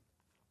 Tamagotchi,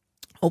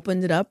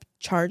 opened it up,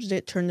 charged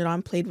it, turned it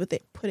on, played with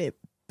it, put it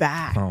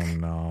back. Oh,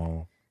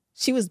 no.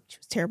 She was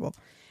terrible.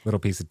 Little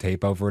piece of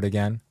tape over it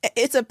again.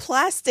 It's a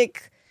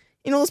plastic,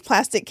 those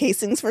plastic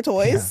casings for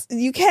toys.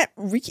 You can't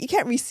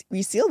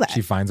reseal that.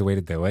 She finds a way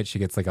to do it. She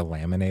gets like a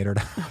laminator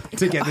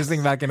to get this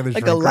thing back into the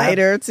like shrink a wrap.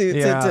 lighter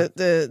Yeah.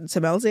 to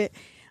melt it.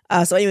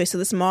 So anyway, so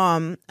this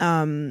mom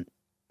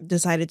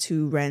decided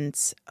to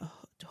rent a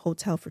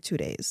hotel for 2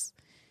 days,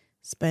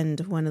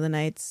 spend one of the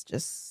nights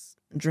just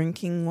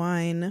drinking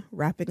wine,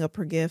 wrapping up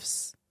her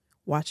gifts,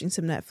 watching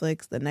some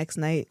Netflix. The next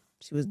night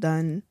she was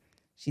done.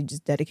 She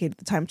just dedicated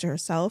the time to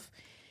herself.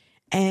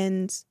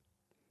 And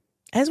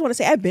I just want to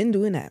say, I've been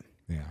doing that.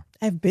 Yeah.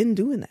 I've been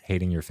doing that.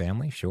 Hating your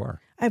family? Sure.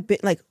 I've been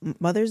like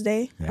Mother's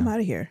Day. Yeah. I'm out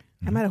of here.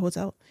 I'm at a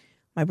hotel.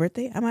 My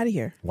birthday. I'm out of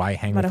here. Why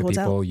hang Not with a the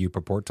hotel. people you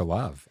purport to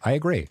love? I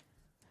agree.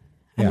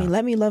 I Yeah. mean,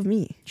 let me love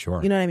me.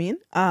 Sure. You know what I mean?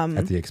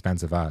 At the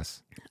expense of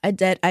us.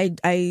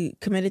 I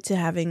committed to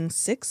having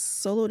 6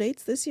 solo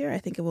dates this year. I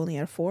think I've only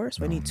had 4,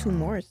 so I need 2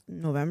 more. It's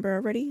November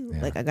already.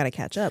 Yeah. Like I gotta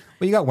catch up.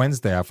 Well, you got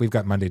Wednesday off. We've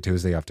got Monday,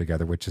 Tuesday off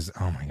together, which is,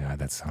 oh my God,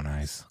 that's so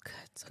nice.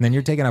 And then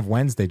you're taking off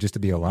Wednesday just to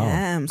be alone.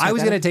 Yeah, I'm so I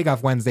was glad- going to take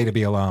off Wednesday to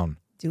be alone.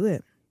 Do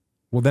it.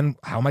 Well, then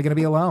how am I going to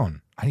be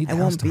alone? I need the I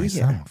house won't to be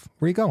here. myself.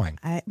 Where are you going?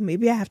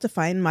 Maybe I have to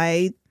find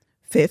my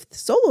 5th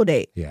solo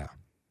date. Yeah.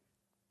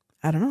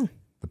 I don't know.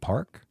 The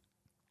park?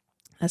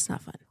 That's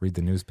not fun. Read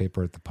the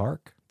newspaper at the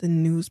park? The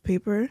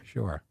newspaper.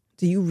 Sure.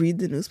 Do you read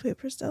the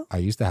newspaper still? I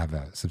used to have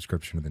a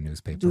subscription to the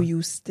newspaper. Do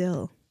you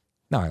still?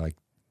 No, I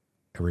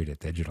read it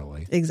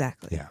digitally.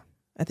 Exactly. Yeah.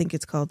 I think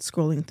it's called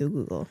scrolling through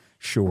Google.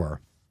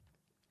 Sure.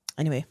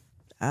 Anyway,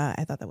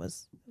 I thought that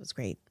was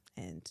great.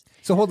 And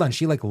So hold on.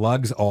 She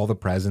lugs all the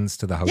presents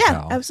to the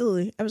hotel. yeah,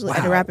 absolutely. And a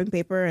Wow. wrapping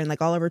paper and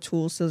all of her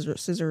tools,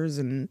 scissors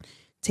and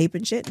tape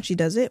and shit. And she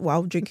does it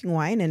while drinking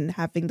wine and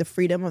having the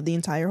freedom of the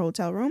entire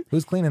hotel room.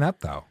 Who's cleaning up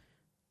though?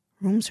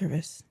 Room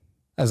service.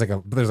 There's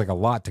a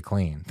lot to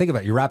clean. Think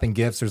about it. You're wrapping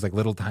gifts. There's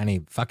little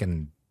tiny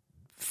fucking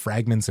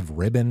fragments of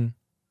ribbon,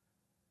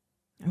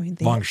 I mean,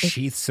 long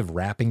sheaths of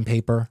wrapping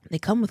paper, they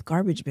come with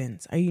garbage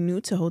bins. Are you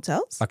new to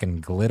hotels?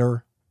 fucking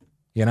glitter.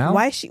 You know?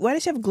 Why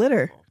does she have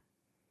glitter?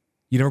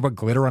 You never put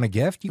glitter on a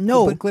gift? You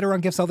No. put glitter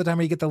on gifts all the time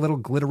where you get the little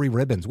glittery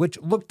ribbons, which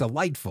look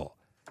delightful.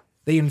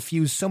 They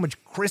infuse so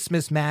much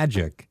Christmas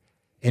magic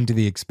into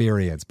the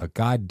experience, but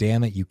God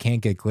damn it, you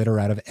can't get glitter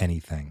out of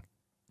anything.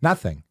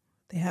 Nothing.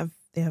 They have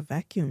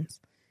vacuums.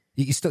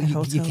 You At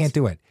hotels. can't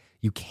do it.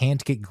 You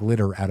can't get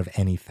glitter out of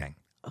anything.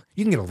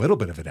 You can get a little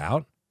bit of it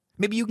out.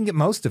 Maybe you can get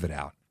most of it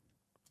out.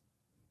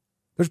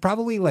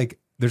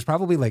 There's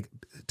probably like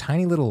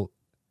tiny little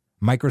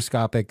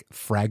microscopic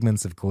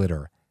fragments of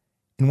glitter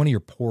in one of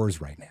your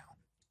pores right now.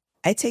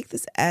 I take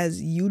this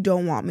as you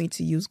don't want me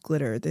to use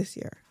glitter this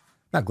year.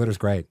 That glitter's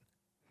great.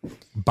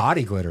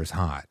 Body glitter's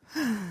hot.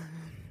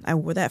 I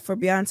wore that for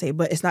Beyonce,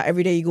 but it's not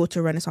every day you go to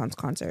a Renaissance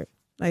concert.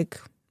 Like,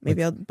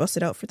 maybe I'll bust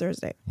it out for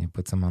Thursday. You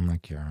put some on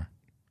like your...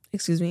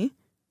 Excuse me?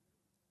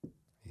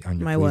 On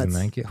your My please what? and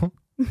thank you.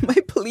 My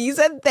please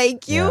and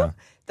thank you? Yeah.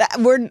 That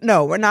we're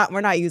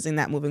not using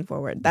that moving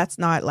forward. That's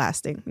not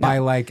lasting. No. By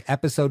like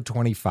episode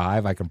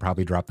 25, I can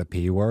probably drop the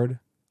P word.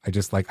 I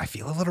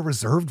feel a little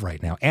reserved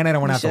right now. And I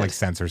don't want to have to like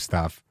censor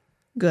stuff.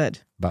 Good.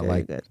 But Very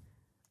like... good.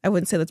 I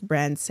wouldn't say that's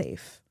brand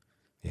safe.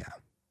 Yeah.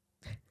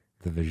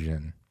 The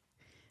vision.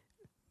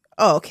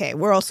 Oh, okay.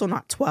 We're also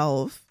not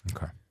 12.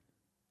 Okay.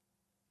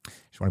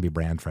 Just want to be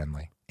brand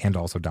friendly and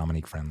also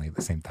Dominique friendly at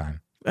the same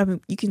time. I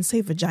mean, you can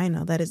say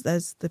vagina.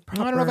 That's the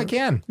proper I don't know if I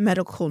can.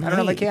 medical name. I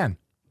don't know if I can.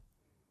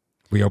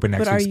 We open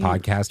next week's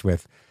podcast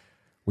with,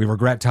 we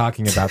regret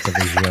talking about the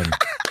vision.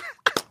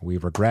 We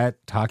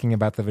regret talking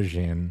about the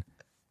vision.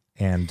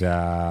 And,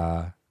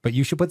 but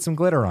you should put some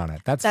glitter on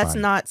it. That's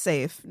fun. not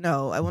safe.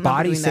 No, I will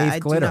Body not be doing that. safe I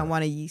glitter. do not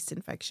want a yeast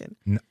infection.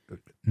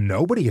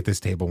 Nobody at this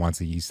table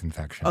wants a yeast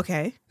infection.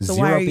 Okay. So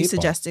Zero why are you people.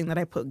 suggesting that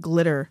I put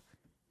glitter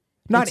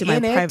Not into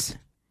in my it. private?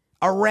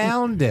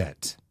 Around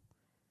it.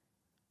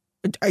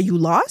 Are you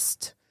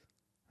lost?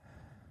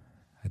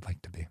 I'd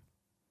like to be.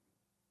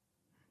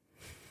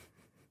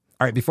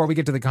 All right, before we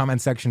get to the comment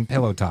section,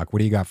 pillow talk. What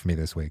do you got for me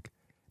this week?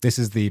 This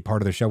is the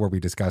part of the show where we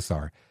discuss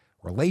our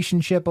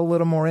relationship a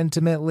little more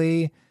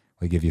intimately.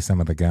 We give you some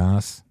of the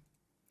goss.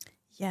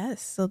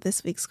 Yes. So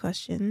this week's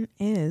question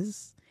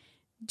is,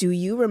 do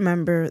you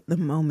remember the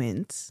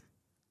moment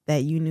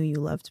that you knew you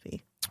loved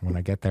me? When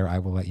I get there, I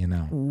will let you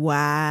know.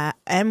 Wow.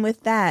 And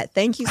with that,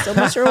 thank you so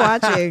much for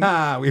watching.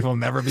 We will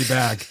never be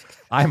back.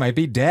 I might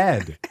be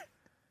dead.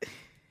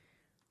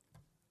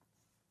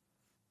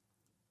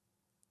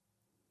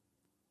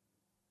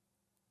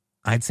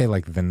 I'd say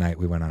like the night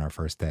we went on our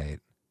first date.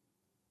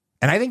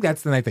 And I think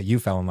that's the night that you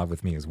fell in love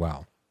with me as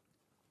well.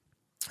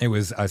 It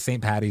was a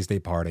St. Paddy's Day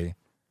party,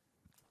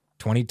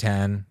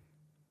 2010,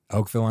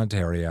 Oakville,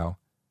 Ontario.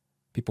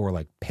 People were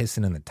like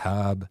pissing in the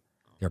tub.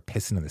 They were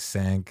pissing in the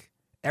sink.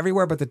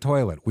 Everywhere but the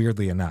toilet,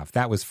 weirdly enough.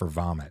 That was for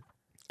vomit.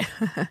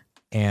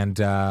 And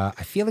I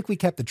feel like we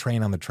kept the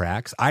train on the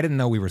tracks. I didn't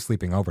know we were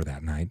sleeping over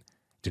that night.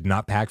 Did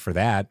not pack for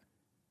that.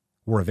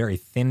 Wore a very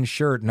thin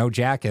shirt, no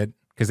jacket,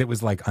 because it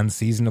was like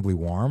unseasonably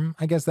warm,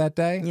 I guess, that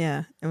day.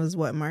 Yeah. It was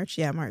what, March?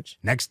 Yeah, March.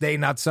 Next day,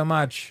 not so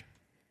much.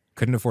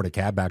 Couldn't afford a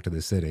cab back to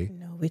the city.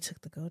 No, we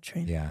took the GO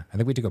train. Yeah. I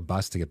think we took a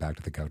bus to get back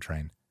to the GO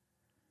train.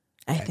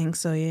 I think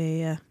so.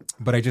 Yeah.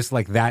 But I just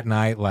like that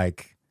night,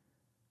 like,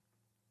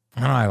 I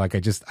don't know, like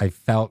I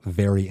felt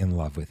very in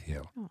love with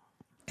you. Oh.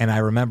 And I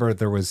remember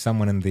there was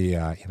someone in the, you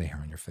have a hair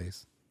on your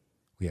face.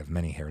 We have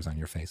many hairs on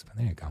your face, but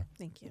there you go.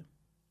 Thank you.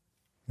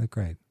 You look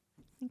great.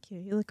 Thank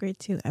you. You look great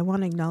too. I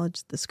want to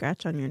acknowledge the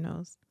scratch on your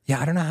nose. Yeah,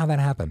 I don't know how that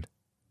happened.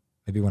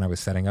 Maybe when I was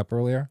setting up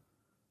earlier,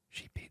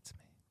 she beats me.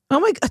 Oh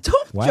my God.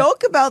 Don't What?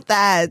 joke about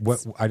that.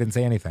 What? I didn't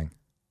say anything.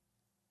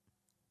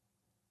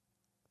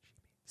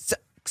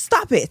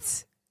 Stop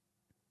it.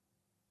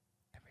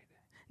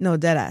 No,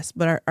 dead ass.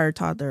 But our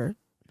toddler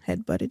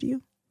headbutted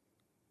you.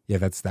 Yeah,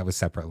 that was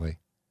separately.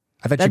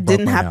 I thought That you broke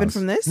didn't my happen nose.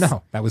 from this?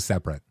 No, that was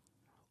separate.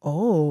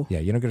 Oh. Yeah,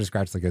 you don't get a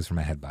scratch like this from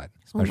a headbutt,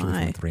 especially from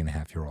my. a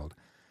 3.5-year-old.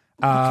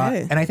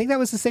 Okay. And I think that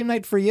was the same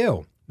night for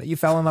you that you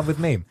fell in love with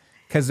me,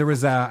 because there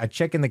was a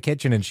chick in the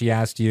kitchen and she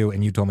asked you,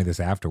 and you told me this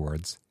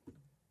afterwards,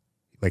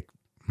 like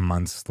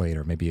months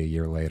later, maybe a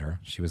year later.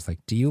 She was like,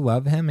 "Do you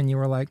love him?" And you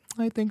were like,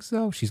 "I think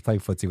so." She's playing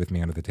footsie with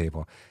me under the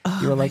table.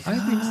 You were like, "I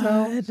think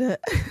so."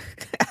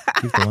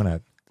 Keep doing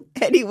it.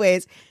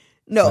 Anyways,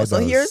 no. So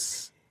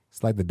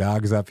slide the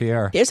dogs up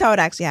here. here's how it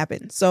actually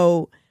happened.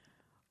 So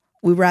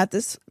we were at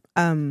this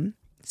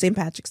St.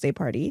 Patrick's Day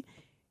party.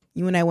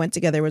 You and I went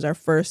together. It was our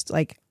first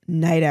like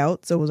night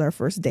out, so it was our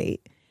first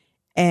date.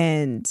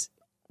 And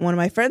one of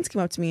my friends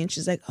came up to me and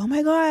she's like, "Oh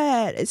my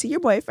God, is he your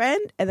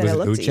boyfriend?" And then Was I it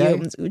looked at Uche? you. It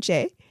was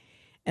Uche.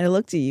 And I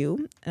looked at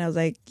you and I was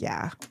like,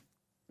 "Yeah,"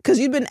 because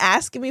you'd been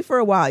asking me for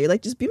a while. You're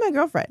like, "Just be my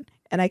girlfriend,"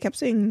 and I kept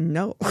saying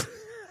no.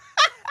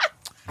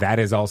 That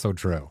is also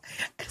true.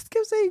 I just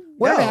kept saying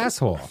What no. an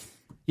asshole.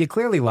 You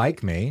clearly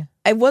like me.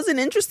 I wasn't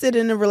interested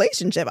in a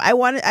relationship. I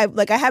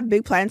had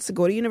big plans to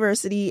go to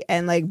university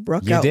and like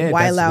brook You out, did.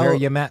 while That's out. where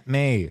you met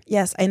me.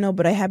 Yes, I know,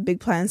 but I had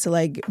big plans to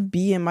like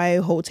be in my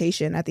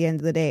rotation at the end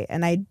of the day,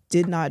 and I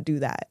did not do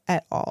that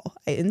at all.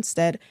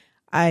 Instead,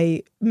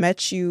 I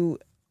met you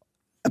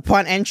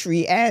upon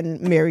entry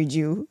and married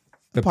you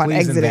The upon please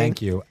exiting. and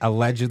thank you,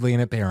 allegedly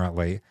and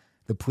apparently,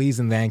 the please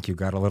and thank you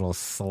got a little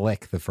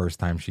slick the first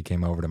time she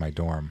came over to my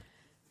dorm.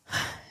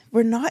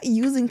 We're not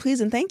using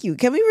please and thank you.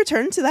 Can we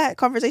return to that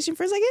conversation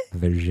for a second?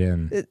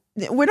 Vision.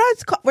 We're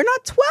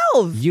not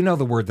 12. You know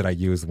the word that I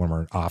use when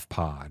we're off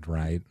pod,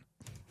 right?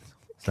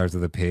 Starts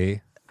with a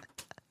P.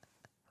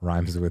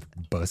 Rhymes with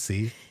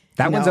bussy.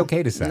 That one's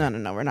okay to say.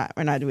 No, we're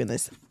not doing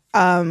this.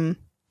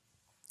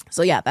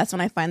 So yeah, that's when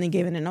I finally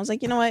gave in, and I was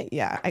like, you know what?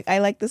 Yeah, I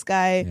like this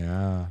guy.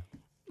 Yeah.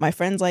 My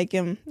friends like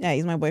him. Yeah,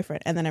 he's my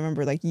boyfriend. And then I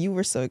remember like you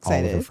were so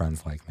excited. All of her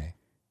friends like me.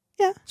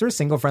 Yeah. Is there a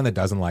single friend that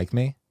doesn't like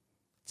me?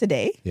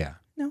 Today? Yeah.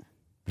 No.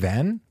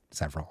 Then?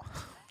 Several.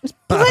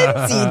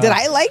 Plenty. Did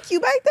I like you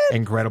back then?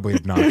 Incredibly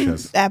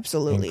obnoxious.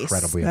 Absolutely.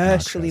 Incredibly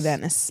especially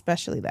obnoxious.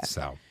 Especially then.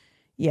 So.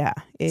 Yeah.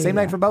 Same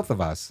night for both of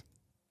us.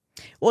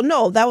 Well,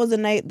 no, that was the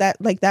night that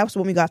was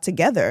when we got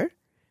together.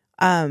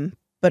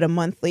 But a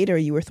month later,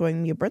 you were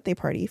throwing me a birthday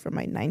party for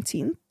my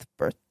 19th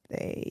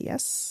birthday.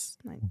 Yes.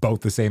 Both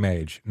the same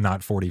age,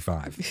 not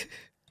 45.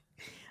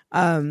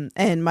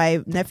 And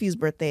my nephew's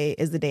birthday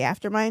is the day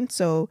after mine.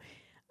 So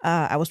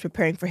I was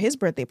preparing for his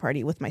birthday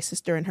party with my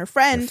sister and her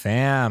friend. The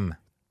fam.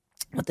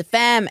 With the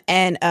fam.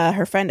 And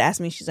her friend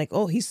asked me, she's like,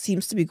 oh, he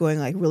seems to be going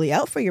like really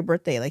out for your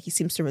birthday. Like he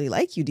seems to really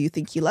like you. Do you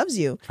think he loves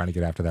you? Trying to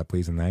get after that,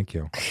 please and thank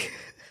you.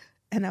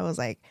 And I was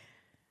like,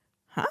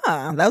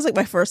 that was like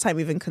my first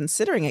time even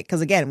considering it. Because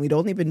again, we'd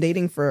only been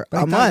dating for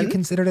a month. You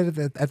considered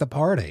it at the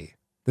party.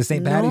 The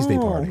St. Patty's Day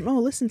party. No,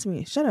 listen to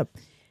me. Shut up.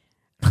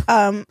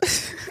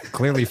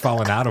 Clearly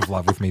fallen out of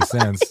love with me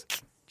since.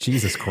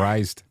 Jesus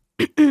Christ.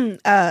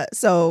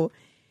 So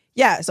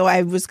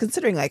I was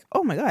considering like,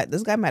 oh my God,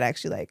 this guy might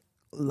actually like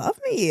love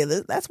me.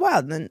 That's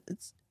wild. And then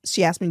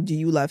she asked me, do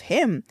you love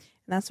him? And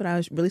that's when I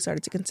was really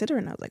started to consider.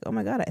 And I was like, oh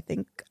my God, I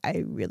think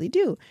I really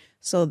do.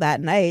 So that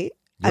night,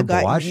 I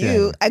got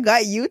you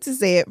to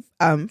say it.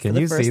 Can for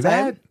the you first see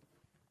time. that?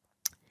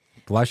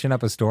 Blushing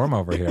up a storm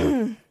over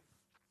here.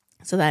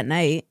 So that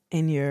night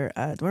in your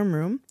dorm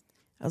room,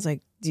 I was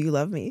like, do you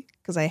love me?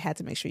 Because I had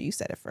to make sure you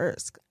said it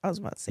first. I was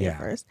about to say it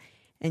first.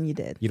 And you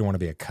did. You don't want to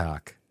be a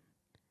cock.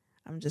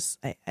 I'm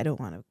just, I don't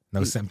want to.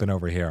 No simping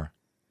over here.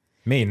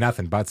 Me,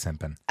 nothing but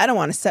simping. I don't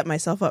want to set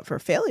myself up for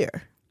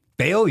failure.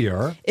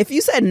 Failure? If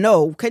you said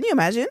no, can you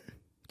imagine?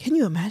 Can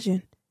you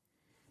imagine?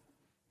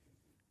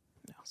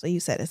 No. So you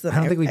said it. So I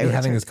don't think we'd be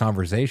having this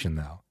conversation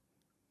though.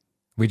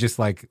 We're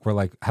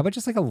like, how about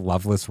just like a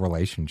loveless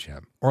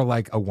relationship or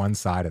like a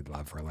one-sided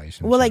love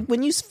relationship? Well, like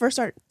when you first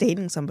start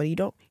dating somebody,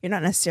 you're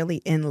not necessarily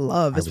in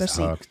love,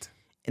 especially hooked.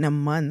 In a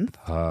month.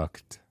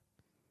 Hooked.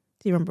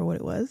 Do you remember what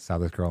it was? Saw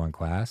this girl in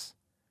class.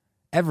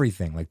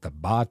 Everything, like the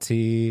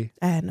body.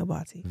 I had no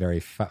body.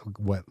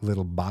 What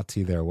little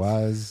body there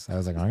was. I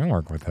was like, I can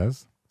work with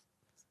this.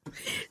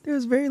 There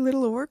was very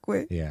little to work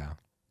with. Yeah.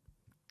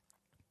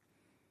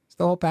 It's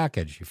the whole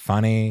package. You're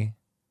funny.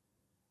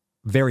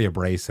 Very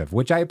abrasive,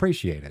 which I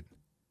appreciated.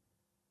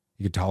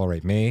 You could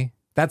tolerate me.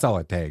 That's all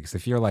it takes.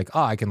 If you're like,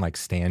 oh, I can like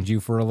stand you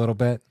for a little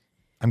bit,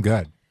 I'm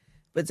good.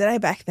 But did I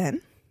back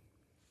then?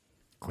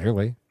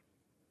 Clearly.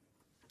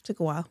 Took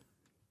a while.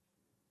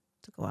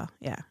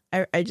 Yeah.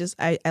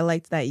 I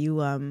liked that you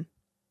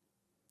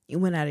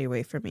went out of your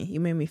way for me. You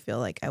made me feel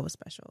like I was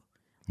special.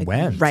 Like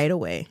when? Right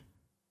away.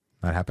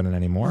 Not happening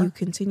anymore? You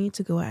continue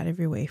to go out of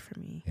your way for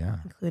me. Yeah.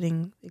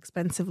 Including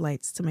expensive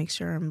lights to make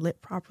sure I'm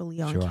lit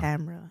properly on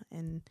camera.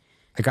 And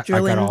I got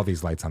all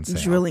these lights on sale.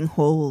 Drilling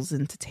holes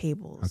into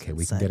tables. Okay,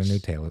 we can get a new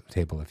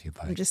table if you'd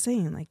like. I'm just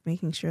saying, like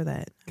making sure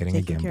that getting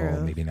a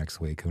gimbal maybe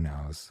next week. Who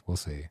knows? We'll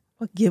see.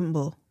 What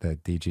gimbal? The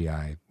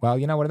DJI. Well,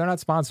 you know what? They're not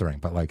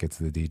sponsoring, but like it's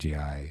the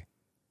DJI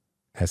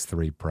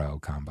S3 Pro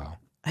combo.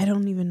 I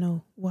don't even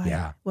know why.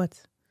 Yeah. What?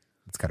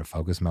 It's got a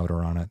focus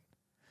motor on it.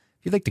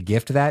 If you'd like to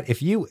gift that,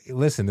 if you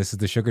listen, this is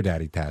the sugar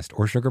daddy test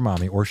or sugar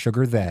mommy or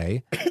sugar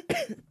they.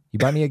 You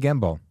buy me a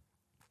gimbal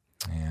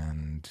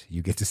and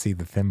you get to see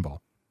the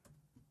thimble.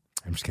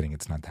 I'm just kidding.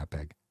 It's not that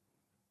big.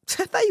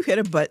 I thought you hit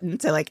a button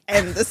to like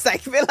end the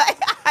segment. Like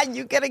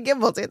you get a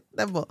gimbal to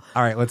thimble.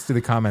 All right, let's do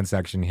the comment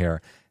section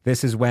here.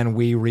 This is when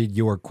we read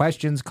your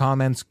questions,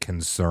 comments,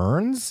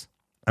 concerns.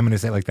 I'm going to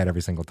say it like that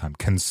every single time.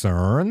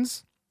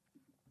 Concerns.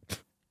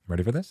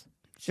 Ready for this?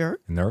 Sure.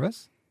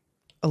 Nervous?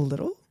 A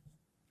little.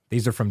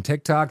 These are from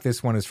TikTok.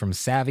 This one is from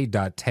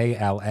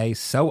savvy.tla.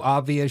 So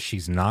obvious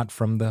she's not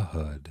from the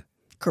hood.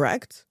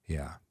 Correct.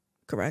 Yeah.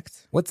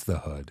 Correct. What's the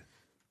hood?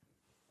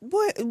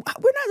 What? We're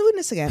not doing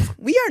this again.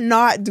 We are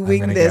not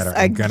doing this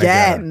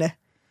again. That's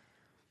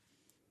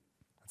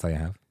all you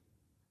have?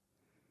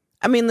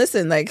 I mean,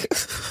 listen, like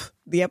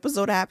the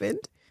episode happened.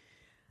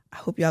 I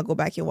hope y'all go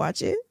back and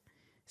watch it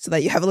so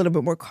that you have a little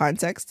bit more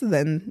context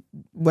than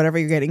whatever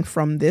you're getting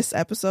from this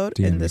episode.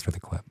 DM me for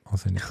the clip. I'll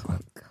send you the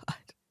clip. Oh, God.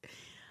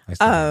 I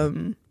still have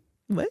it.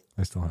 What?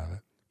 I still have it.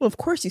 Well, of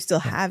course you still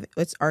have it.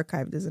 It's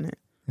archived, isn't it?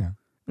 Yeah.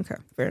 Okay,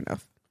 fair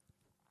enough.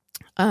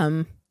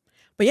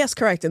 But yes,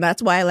 correct. And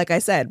that's why, like I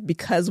said,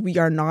 because we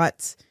are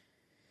not...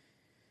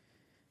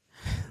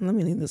 Let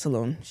me leave this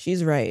alone.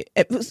 She's right.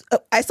 It was,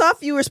 I saw a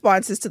few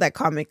responses to that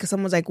comment because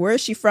someone's like, where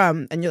is she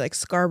from? And you're like,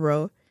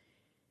 Scarborough.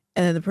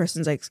 And then the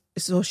person's like,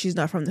 so she's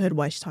not from the hood.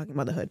 Why is she talking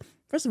about the hood?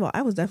 First of all,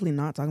 I was definitely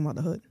not talking about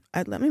the hood.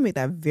 Let me make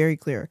that very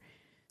clear.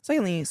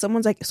 Secondly,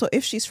 someone's like, so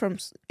if she's from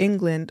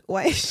England,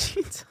 why is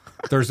she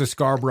There's a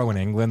Scarborough in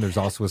England. There's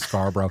also a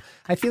Scarborough.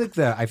 I feel like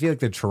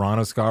the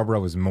Toronto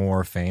Scarborough is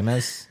more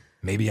famous.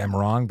 Maybe I'm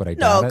wrong, but I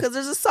doubt it. No, because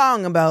there's a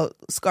song about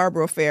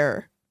Scarborough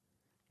Fair.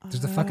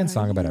 There's a fucking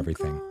song about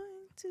everything.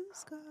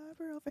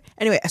 Scarborough.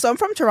 Anyway, so I'm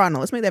from Toronto.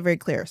 Let's make that very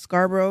clear.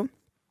 Scarborough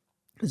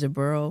is a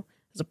borough,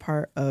 is a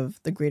part of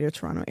the Greater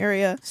Toronto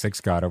Area.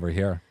 Six God over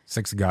here.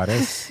 Six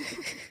Goddess.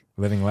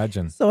 Living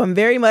legend. So I'm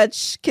very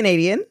much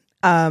Canadian.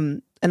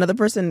 Another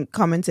person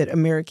commented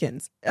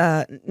Americans.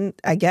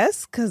 I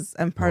guess because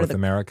I'm part North of the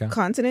America.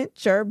 continent,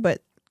 sure,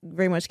 but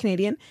very much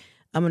Canadian.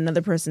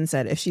 Another person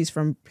said if she's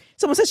from,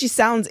 someone said she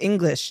sounds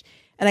English,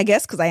 and I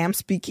guess because I am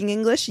speaking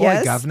English.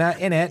 Yes, Boy, governor,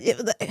 in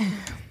it.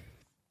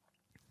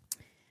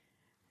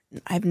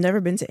 I've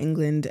never been to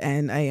England,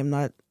 and I am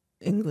not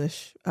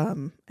English. I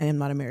am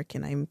not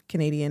American. I'm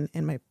Canadian,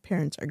 and my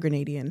parents are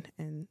Grenadian,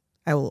 and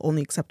I will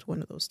only accept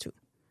one of those two.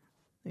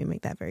 Let me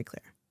make that very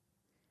clear.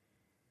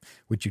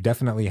 Which you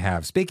definitely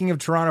have. Speaking of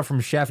Toronto, from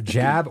Chef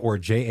Jab or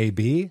JAB.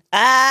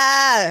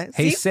 Hey,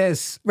 Hey,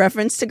 sis.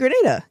 reference to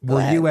Grenada.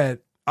 Were you at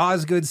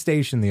Osgood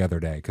Station the other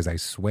day? Because I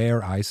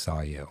swear I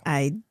saw you.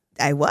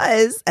 I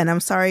was, and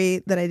I'm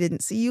sorry that I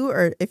didn't see you,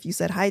 or if you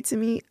said hi to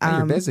me. Oh,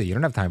 you're busy. You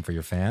don't have time for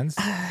your fans.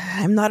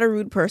 I'm not a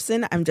rude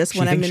person. I'm just She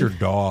when I'm thinks in. you're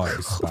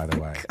dogs, by the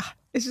way. God.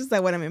 It's just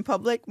that when I'm in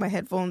public, my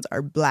headphones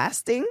are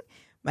blasting,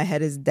 my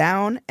head is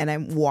down, and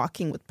I'm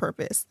walking with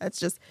purpose.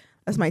 That's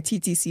my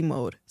TTC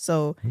mode.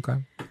 So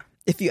Okay.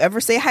 if you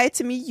ever say hi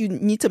to me, you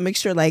need to make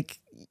sure like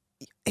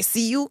I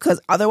see you, because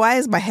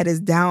otherwise my head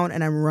is down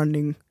and I'm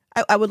running.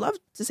 I would love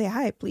to say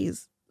hi,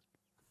 please.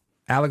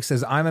 Alex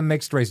says, I'm a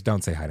mixed race.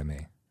 Don't say hi to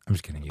me. I'm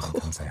just kidding. You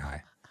can say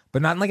hi.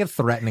 But not in like a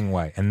threatening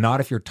way. And not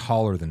if you're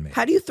taller than me.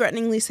 How do you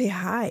threateningly say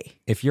hi?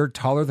 If you're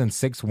taller than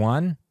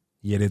 6'1",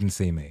 you didn't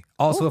see me.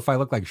 Also, if I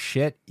look like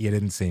shit, you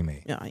didn't see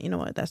me. Yeah, you know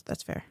what? That's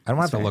fair. I don't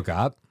That's have to fair. look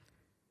up.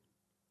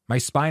 My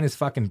spine is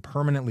fucking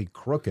permanently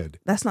crooked.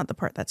 That's not the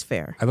part that's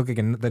fair. I look like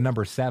the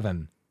number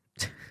 7.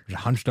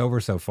 Hunched over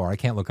so far. I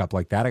can't look up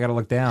like that. I got to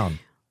look down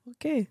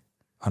Okay.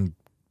 on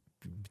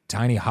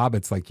tiny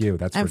hobbits like you.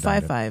 That's I'm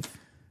redundant. 5'5".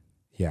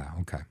 Yeah,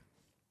 okay.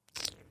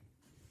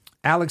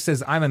 Alex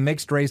says, I'm a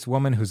mixed race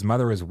woman whose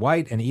mother is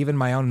white, and even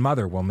my own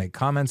mother will make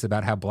comments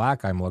about how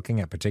black I'm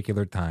looking at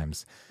particular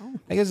times.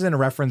 I guess it's in a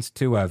reference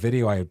to a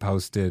video I had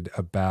posted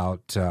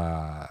about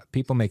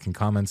people making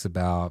comments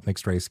about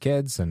mixed race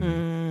kids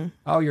and,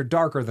 oh, you're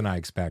darker than I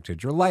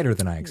expected. You're lighter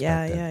than I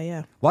expected.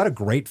 Yeah. A lot of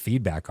great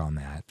feedback on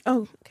that.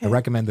 Oh, okay. I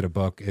recommended a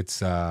book.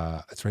 It's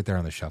right there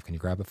on the shelf. Can you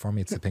grab it for me?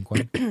 It's the pink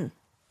one.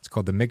 It's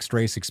called The Mixed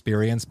Race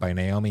Experience by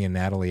Naomi and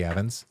Natalie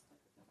Evans.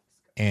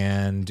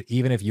 And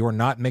even if you're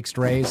not mixed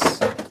race,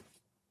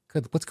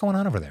 good. What's going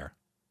on over there?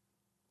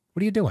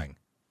 What are you doing?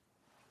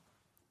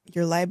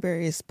 Your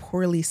library is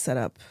poorly set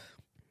up.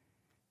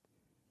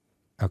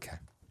 Okay,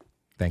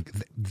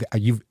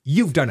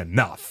 you've done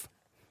enough.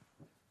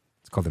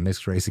 It's called The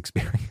Mixed Race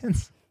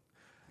Experience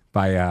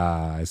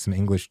by some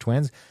English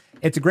twins.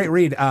 It's a great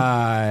read.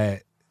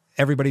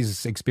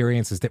 Everybody's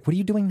experience is that. What are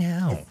you doing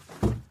now?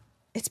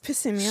 It's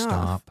pissing me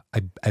off. Stop.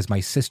 As my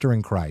sister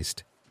in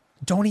Christ.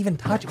 Don't even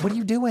touch it. What are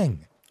you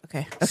doing?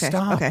 Okay.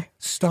 Stop. Okay.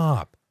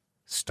 Stop.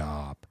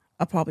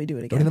 I'll probably do it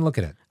again. Don't even look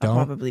at it. I'll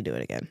Don't. probably do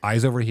it again.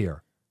 Eyes over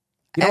here.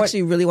 You I know what?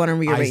 actually really want to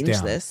rearrange Eyes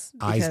down. this.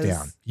 Eyes because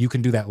down. You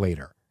can do that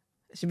later.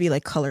 It should be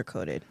like color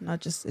coded, not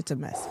just it's a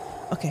mess.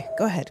 Okay,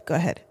 go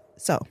ahead.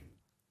 So,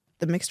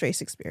 the mixed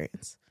race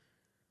experience.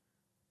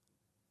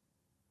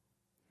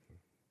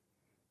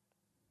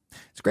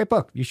 It's a great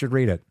book. You should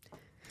read it.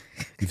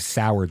 You've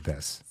soured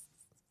this.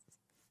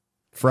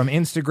 From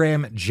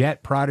Instagram,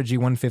 Jet Prodigy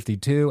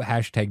 152,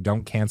 hashtag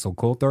don't cancel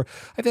Coulter.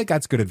 I think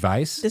that's good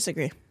advice.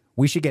 Disagree.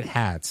 We should get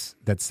hats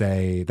that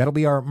say, that'll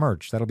be our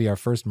merch. That'll be our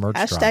first merch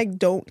drop. Hashtag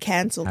don't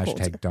cancel Hashtag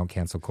culture. don't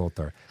cancel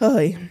Coulter. Oh,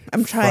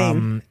 I'm trying.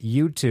 From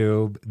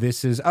YouTube,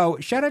 this is,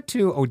 shout out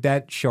to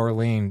Odette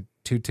Charlene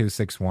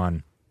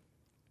 2261.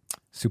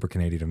 Super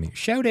Canadian of me.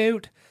 Shout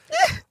out.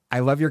 I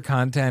love your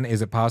content.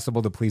 Is it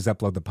possible to please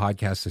upload the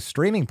podcast to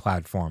streaming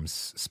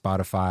platforms,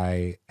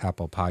 Spotify,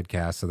 Apple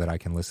Podcasts, so that I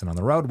can listen on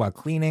the road while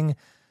cleaning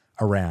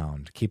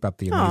around? Keep up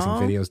the amazing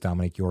videos,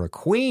 Dominic. You're a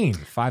queen.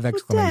 5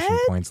 exclamation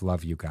points.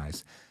 Love you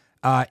guys.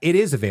 It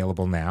is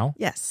available now.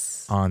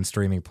 Yes. On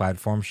streaming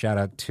platforms. Shout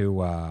out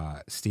to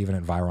Steven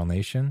at Viral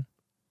Nation,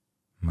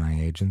 my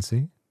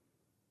agency.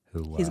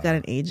 He's got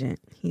an agent.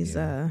 He's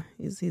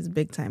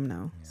big time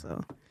now. Yeah.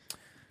 So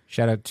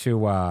shout out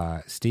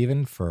to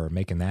Steven for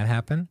making that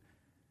happen.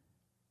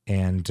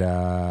 And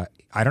I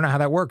don't know how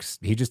that works.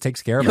 He just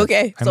takes care of it.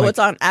 Okay, so it's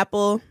on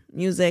Apple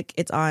Music.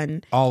 It's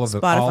on all of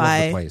Spotify. All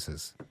of the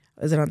places.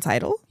 Is it on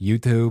Tidal?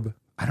 YouTube.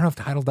 I don't know if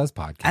Tidal does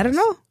podcasts. I don't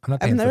know. I'm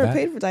not paying I've never for that.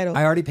 paid for Tidal.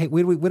 I already paid.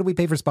 What do we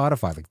pay for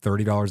Spotify? Like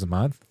 $30 a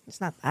month?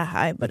 It's not that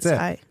high, but That's it's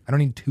high. I don't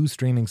need 2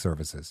 streaming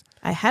services.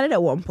 I had it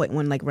at one point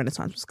when like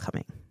Renaissance was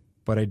coming.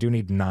 But I do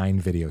need 9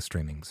 video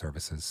streaming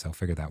services, so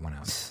figure that one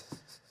out.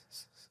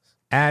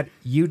 At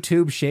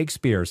YouTube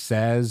Shakespeare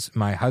says,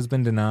 my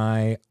husband and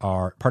I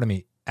are,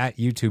 at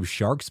YouTube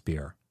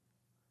Sharkspeare.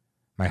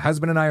 My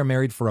husband and I are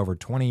married for over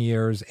 20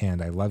 years,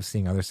 and I love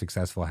seeing other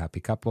successful, happy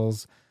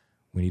couples.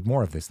 We need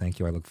more of this. Thank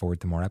you. I look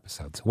forward to more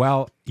episodes.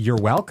 Well, you're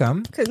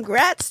welcome.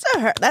 Congrats to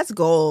her. That's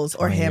goals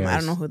or him. years. I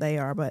don't know who they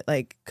are, but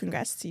like,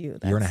 congrats to you.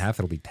 Year and a half,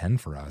 it'll be 10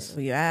 for us.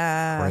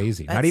 Yeah.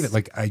 Crazy. Not even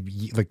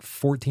like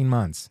 14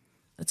 months.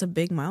 That's a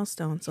big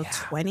milestone. So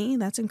 20,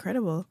 that's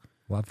incredible.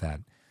 Love that.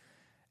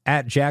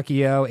 At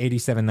Jackie O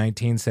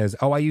 8719 says,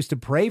 "Oh, I used to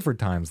pray for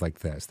times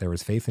like this. There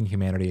was faith in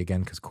humanity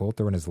again because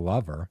Coulter and his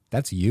lover,"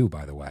 that's you,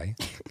 by the way,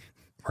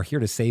 "are here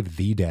to save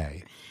the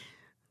day."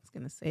 I was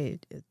going to say,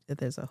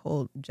 there's a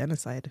whole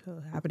genocide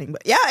happening,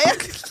 but yeah.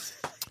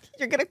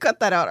 You're going to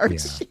cut that out, aren't you?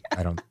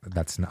 I don't,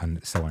 that's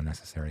so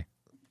unnecessary.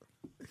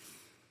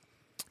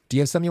 Do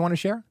you have something you want to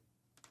share?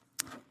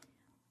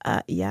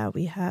 Yeah,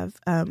 we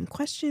have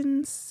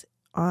questions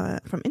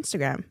from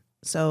Instagram.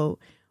 So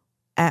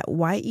at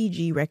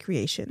YEG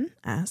Recreation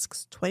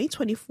asks,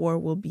 2024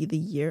 will be the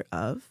year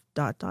of ...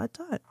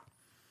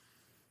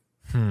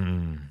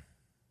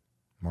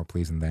 More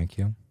please and thank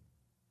you.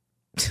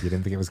 You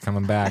didn't think it was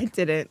coming back. I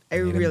didn't. I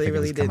really really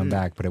didn't. didn't. Coming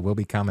back, but it will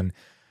be coming.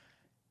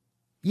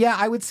 Yeah,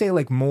 I would say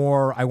like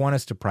more, I want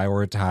us to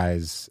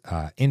prioritize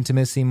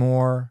intimacy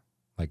more,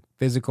 like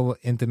physical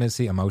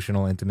intimacy,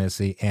 emotional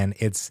intimacy. And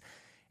it's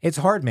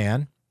hard,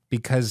 man,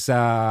 because,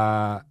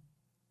 it's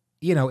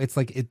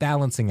like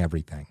balancing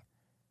everything.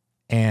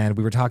 And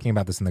we were talking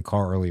about this in the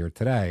car earlier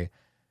today.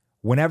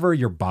 Whenever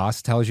your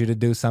boss tells you to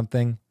do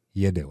something,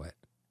 you do it.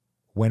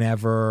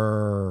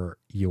 Whenever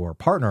your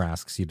partner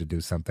asks you to do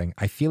something,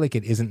 I feel like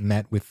it isn't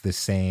met with the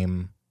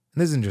same,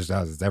 and this isn't just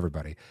us, it's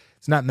everybody.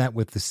 It's not met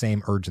with the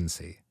same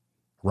urgency,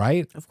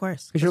 right? Of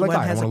course. Because you're like,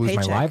 I don't want to lose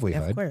my paycheck.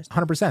 livelihood. Yeah, of course.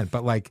 100%.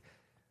 But like,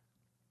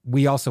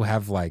 we also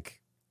have like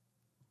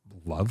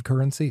love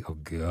currency. Oh,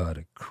 God,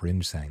 I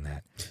cringe saying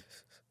that.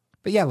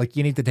 But yeah, like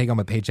you need to take home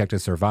a paycheck to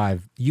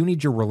survive. You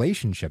need your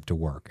relationship to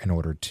work in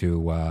order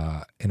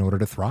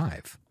to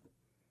thrive.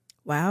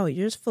 Wow,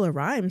 you're just full of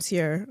rhymes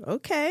here.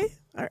 Okay.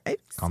 All right.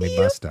 Call me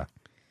Busta.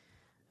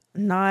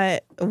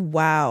 Not,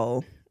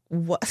 wow.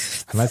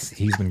 What? Unless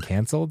he's been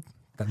canceled,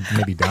 then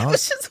maybe don't. I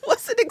just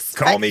wasn't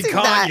expecting Call me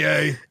that.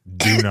 Kanye.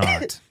 Do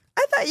not.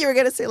 I thought you were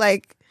going to say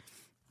like,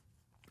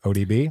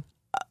 ODB?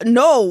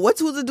 no,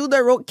 who's the dude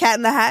that wrote Cat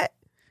in the Hat?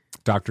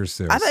 Dr.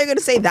 Seuss. I thought you were going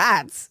to say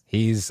that.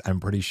 He's, I'm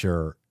pretty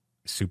sure,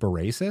 super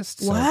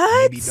racist. So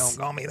What? maybe don't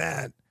call me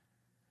that.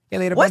 Yeah,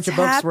 they had a What's bunch of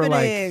books where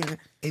happening?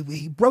 like,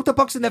 he wrote the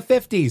books in the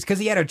 50s because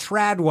he had a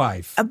trad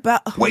wife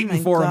waiting my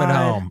for him at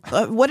God.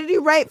 home. What did he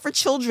write for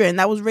children?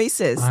 That was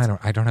racist.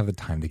 I don't have the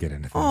time to get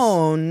into this.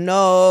 Oh,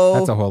 no.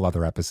 That's a whole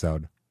other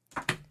episode.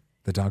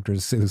 The Dr.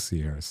 Seuss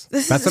years.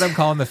 That's what I'm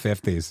calling the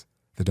 50s.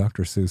 The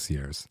Dr. Seuss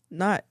years.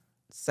 Not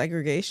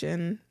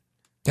segregation.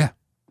 Yeah.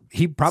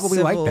 He probably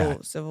liked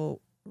that. Civil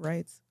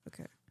rights.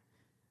 Okay.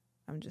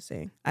 I'm just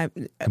saying. I'm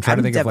trying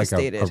to think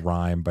devastated. of like a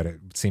rime, but it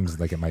seems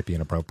like it might be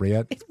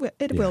inappropriate.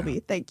 It will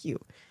be. Thank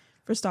you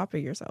for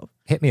stopping yourself.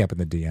 Hit me up in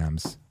the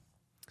DMs.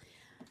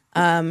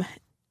 Let me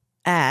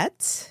find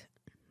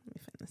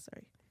this,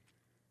 sorry.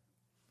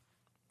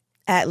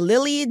 At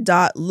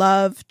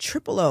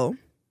lily.love000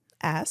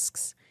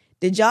 asks,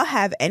 did y'all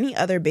have any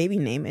other baby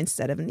name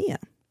instead of Nia?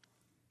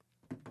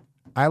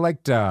 I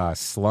liked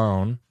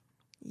Sloan.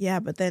 Yeah,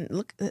 but then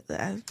look.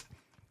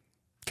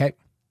 Okay.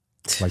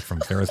 Like from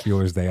Ferris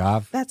Bueller's Day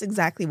Off. That's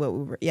exactly what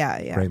we were.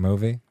 Yeah. Great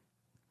movie.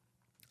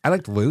 I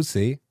liked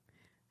Lucy.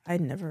 I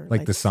never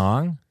like the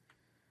song.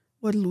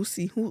 What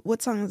Lucy?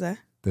 What song is that?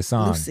 The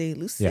song. Lucy.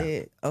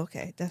 Yeah.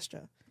 Okay,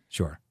 Destra.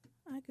 Sure.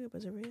 I grew up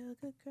as a real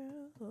good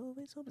girl.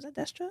 Always home. Is that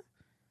Destra?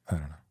 I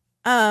don't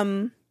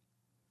know.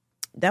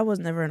 That was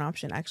never an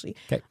option, actually.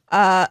 Okay.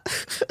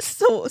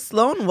 So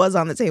Sloan was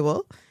on the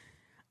table.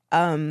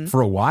 For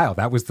a while.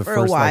 That was the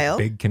first like,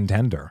 big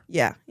contender.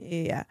 Yeah.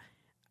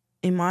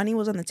 Imani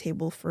was on the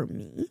table for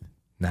me.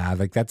 Nah,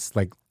 like that's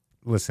like,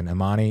 listen,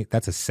 Imani,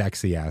 that's a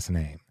sexy ass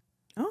name.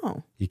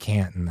 Oh. You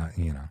can't,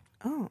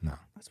 Oh. No.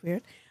 That's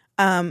weird.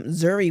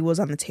 Zuri was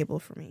on the table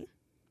for me.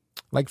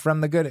 Like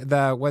from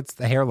what's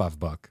the Hair Love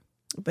book?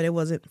 But it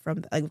wasn't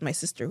from, like my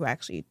sister who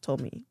actually told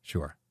me.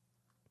 Sure.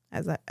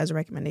 As a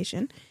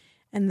recommendation.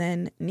 And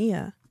then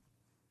Nia.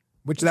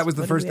 Which that was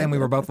the first thing we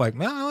were both like,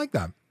 well, I like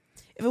that.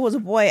 If it was a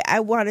boy,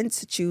 I wanted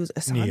to choose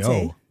Asante.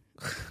 Neo.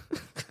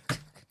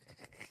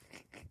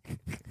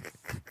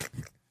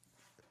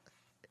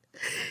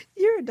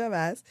 You're a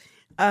dumbass.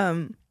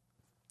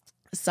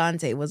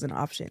 Asante was an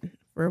option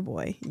for a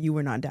boy. You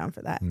were not down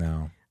for that.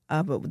 No.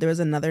 But there was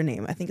another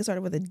name. I think it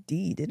started with a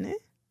D, didn't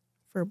it?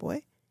 For a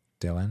boy?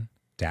 Dylan?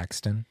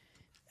 Daxton?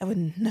 I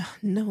would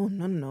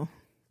no.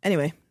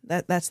 Anyway,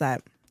 that's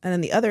that. And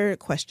then the other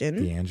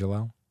question.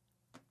 D'Angelo?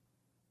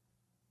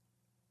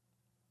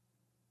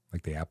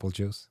 Like the apple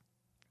juice?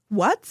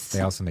 What?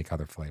 They also make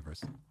other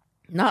flavors.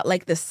 Not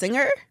like the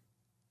singer?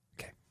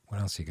 Okay. What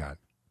else you got?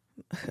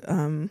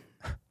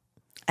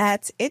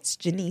 At it's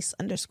Janice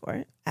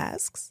 _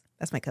 asks,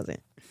 that's my cousin.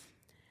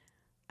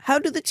 How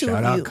do the two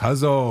Shout of you out,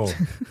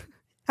 Cuzzo.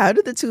 How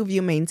do the two of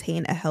you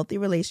maintain a healthy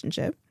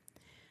relationship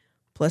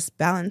plus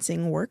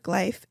balancing work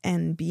life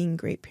and being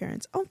great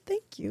parents? Oh,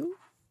 thank you.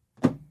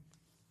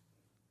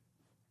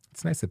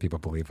 It's nice that people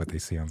believe what they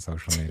see on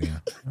social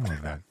media. I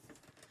love that.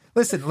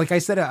 Listen, like I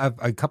said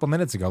a couple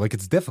minutes ago, like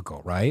it's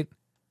difficult, right?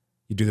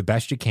 You do the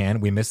best you can.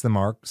 We miss the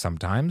mark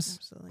sometimes.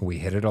 Absolutely. We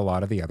hit it a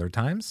lot of the other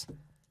times.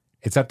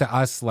 It's up to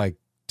us, like,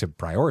 to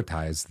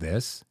prioritize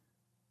this.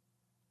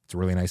 It's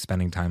really nice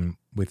spending time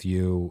with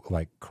you,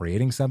 like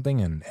creating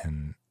something.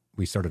 And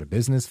we started a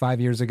business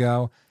 5 years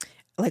ago.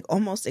 Like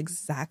almost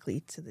exactly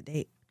to the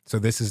date. So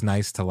this is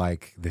nice to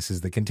like, this is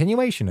the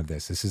continuation of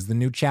this. This is the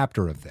new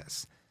chapter of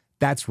this.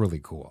 That's really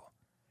cool.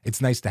 It's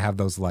nice to have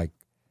those like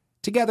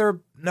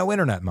together, no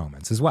internet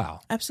moments as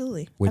well.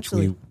 Absolutely. Which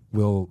Absolutely. we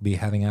will be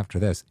having after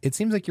this. It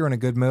seems like you're in a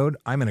good mood.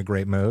 I'm in a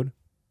great mood.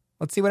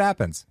 Let's see what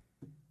happens.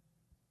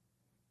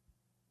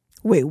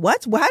 Wait,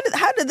 what?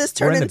 How did this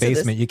turn We're in the into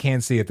basement. this? You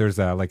can't see it. There's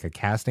like a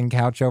casting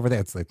couch over there.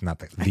 It's like not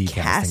the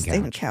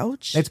casting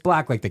couch. It's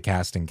black like the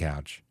casting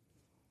couch.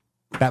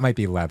 That might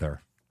be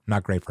leather.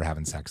 Not great for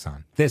having sex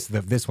on.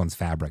 This one's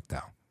fabric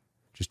though.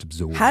 Just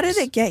absorbs. How did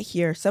it get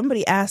here?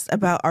 Somebody asked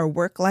about our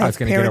work-life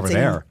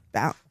parenting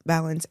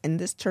balance, and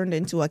this turned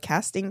into a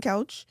casting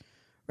couch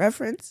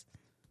reference.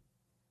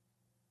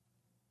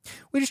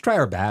 We just try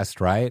our best,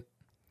 right?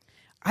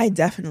 I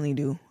definitely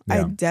do.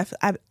 Yeah.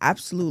 I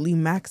absolutely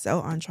max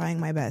out on trying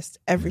my best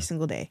every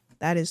single day.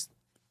 That is,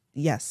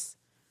 yes,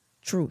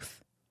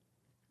 truth.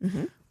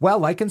 Mm-hmm. Well,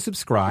 like and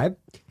subscribe.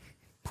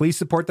 Please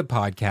support the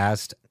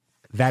podcast.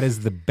 That is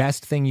the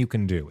best thing you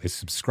can do, is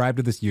subscribe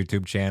to this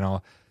YouTube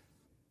channel.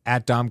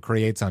 At Dom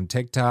Creates on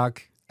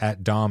TikTok.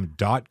 At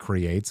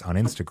Dom.creates on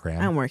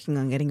Instagram. I'm working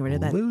on getting rid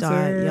of that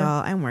dot,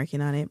 y'all. I'm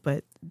working on it,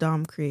 but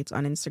Dom Creates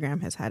on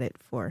Instagram has had it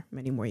for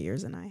many more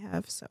years than I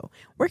have, so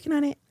working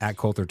on it. At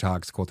Coulter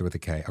Talks, Coulter with a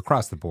K,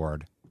 across the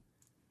board.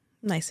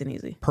 Nice and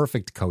easy.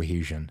 Perfect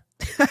cohesion,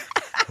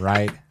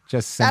 right?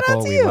 Just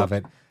simple. We love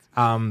it.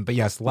 But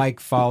yes, like,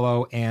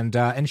 follow,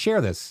 and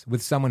share this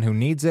with someone who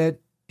needs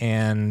it,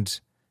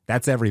 and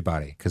that's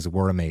everybody, because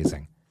we're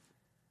amazing.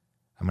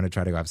 I'm going to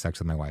try to go have sex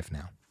with my wife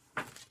now.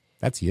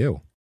 That's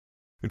you.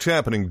 It's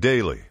happening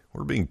daily.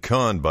 We're being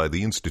conned by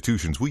the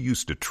institutions we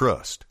used to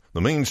trust.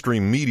 The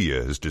mainstream media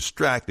is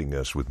distracting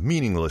us with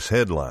meaningless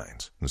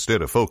headlines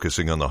instead of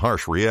focusing on the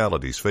harsh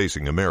realities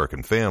facing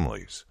American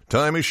families.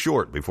 Time is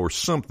short before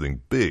something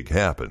big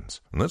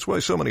happens, and that's why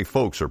so many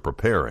folks are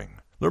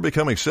preparing. They're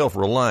becoming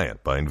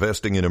self-reliant by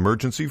investing in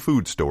emergency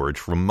food storage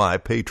from My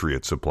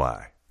Patriot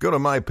Supply. Go to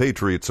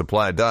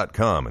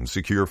MyPatriotSupply.com and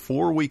secure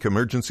 4-week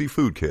emergency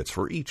food kits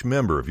for each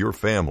member of your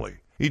family.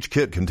 Each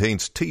kit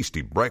contains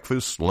tasty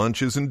breakfasts,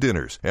 lunches, and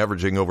dinners,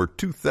 averaging over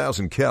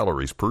 2,000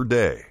 calories per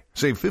day.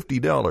 Save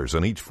 $50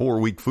 on each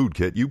 4-week food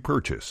kit you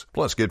purchase.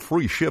 Plus, get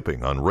free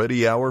shipping on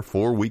Ready Hour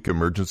 4-week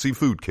emergency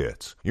food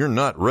kits. You're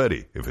not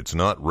ready if it's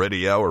not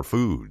Ready Hour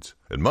foods.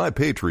 At My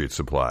Patriot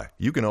Supply,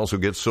 you can also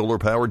get solar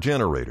power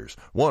generators,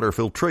 water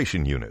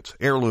filtration units,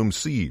 heirloom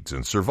seeds,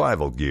 and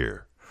survival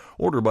gear.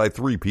 Order by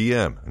 3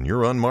 p.m. and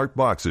your unmarked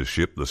boxes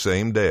ship the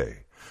same day.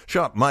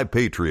 Shop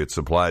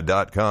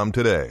MyPatriotSupply.com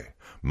today.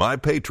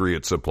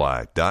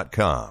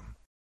 MyPatriotSupply.com.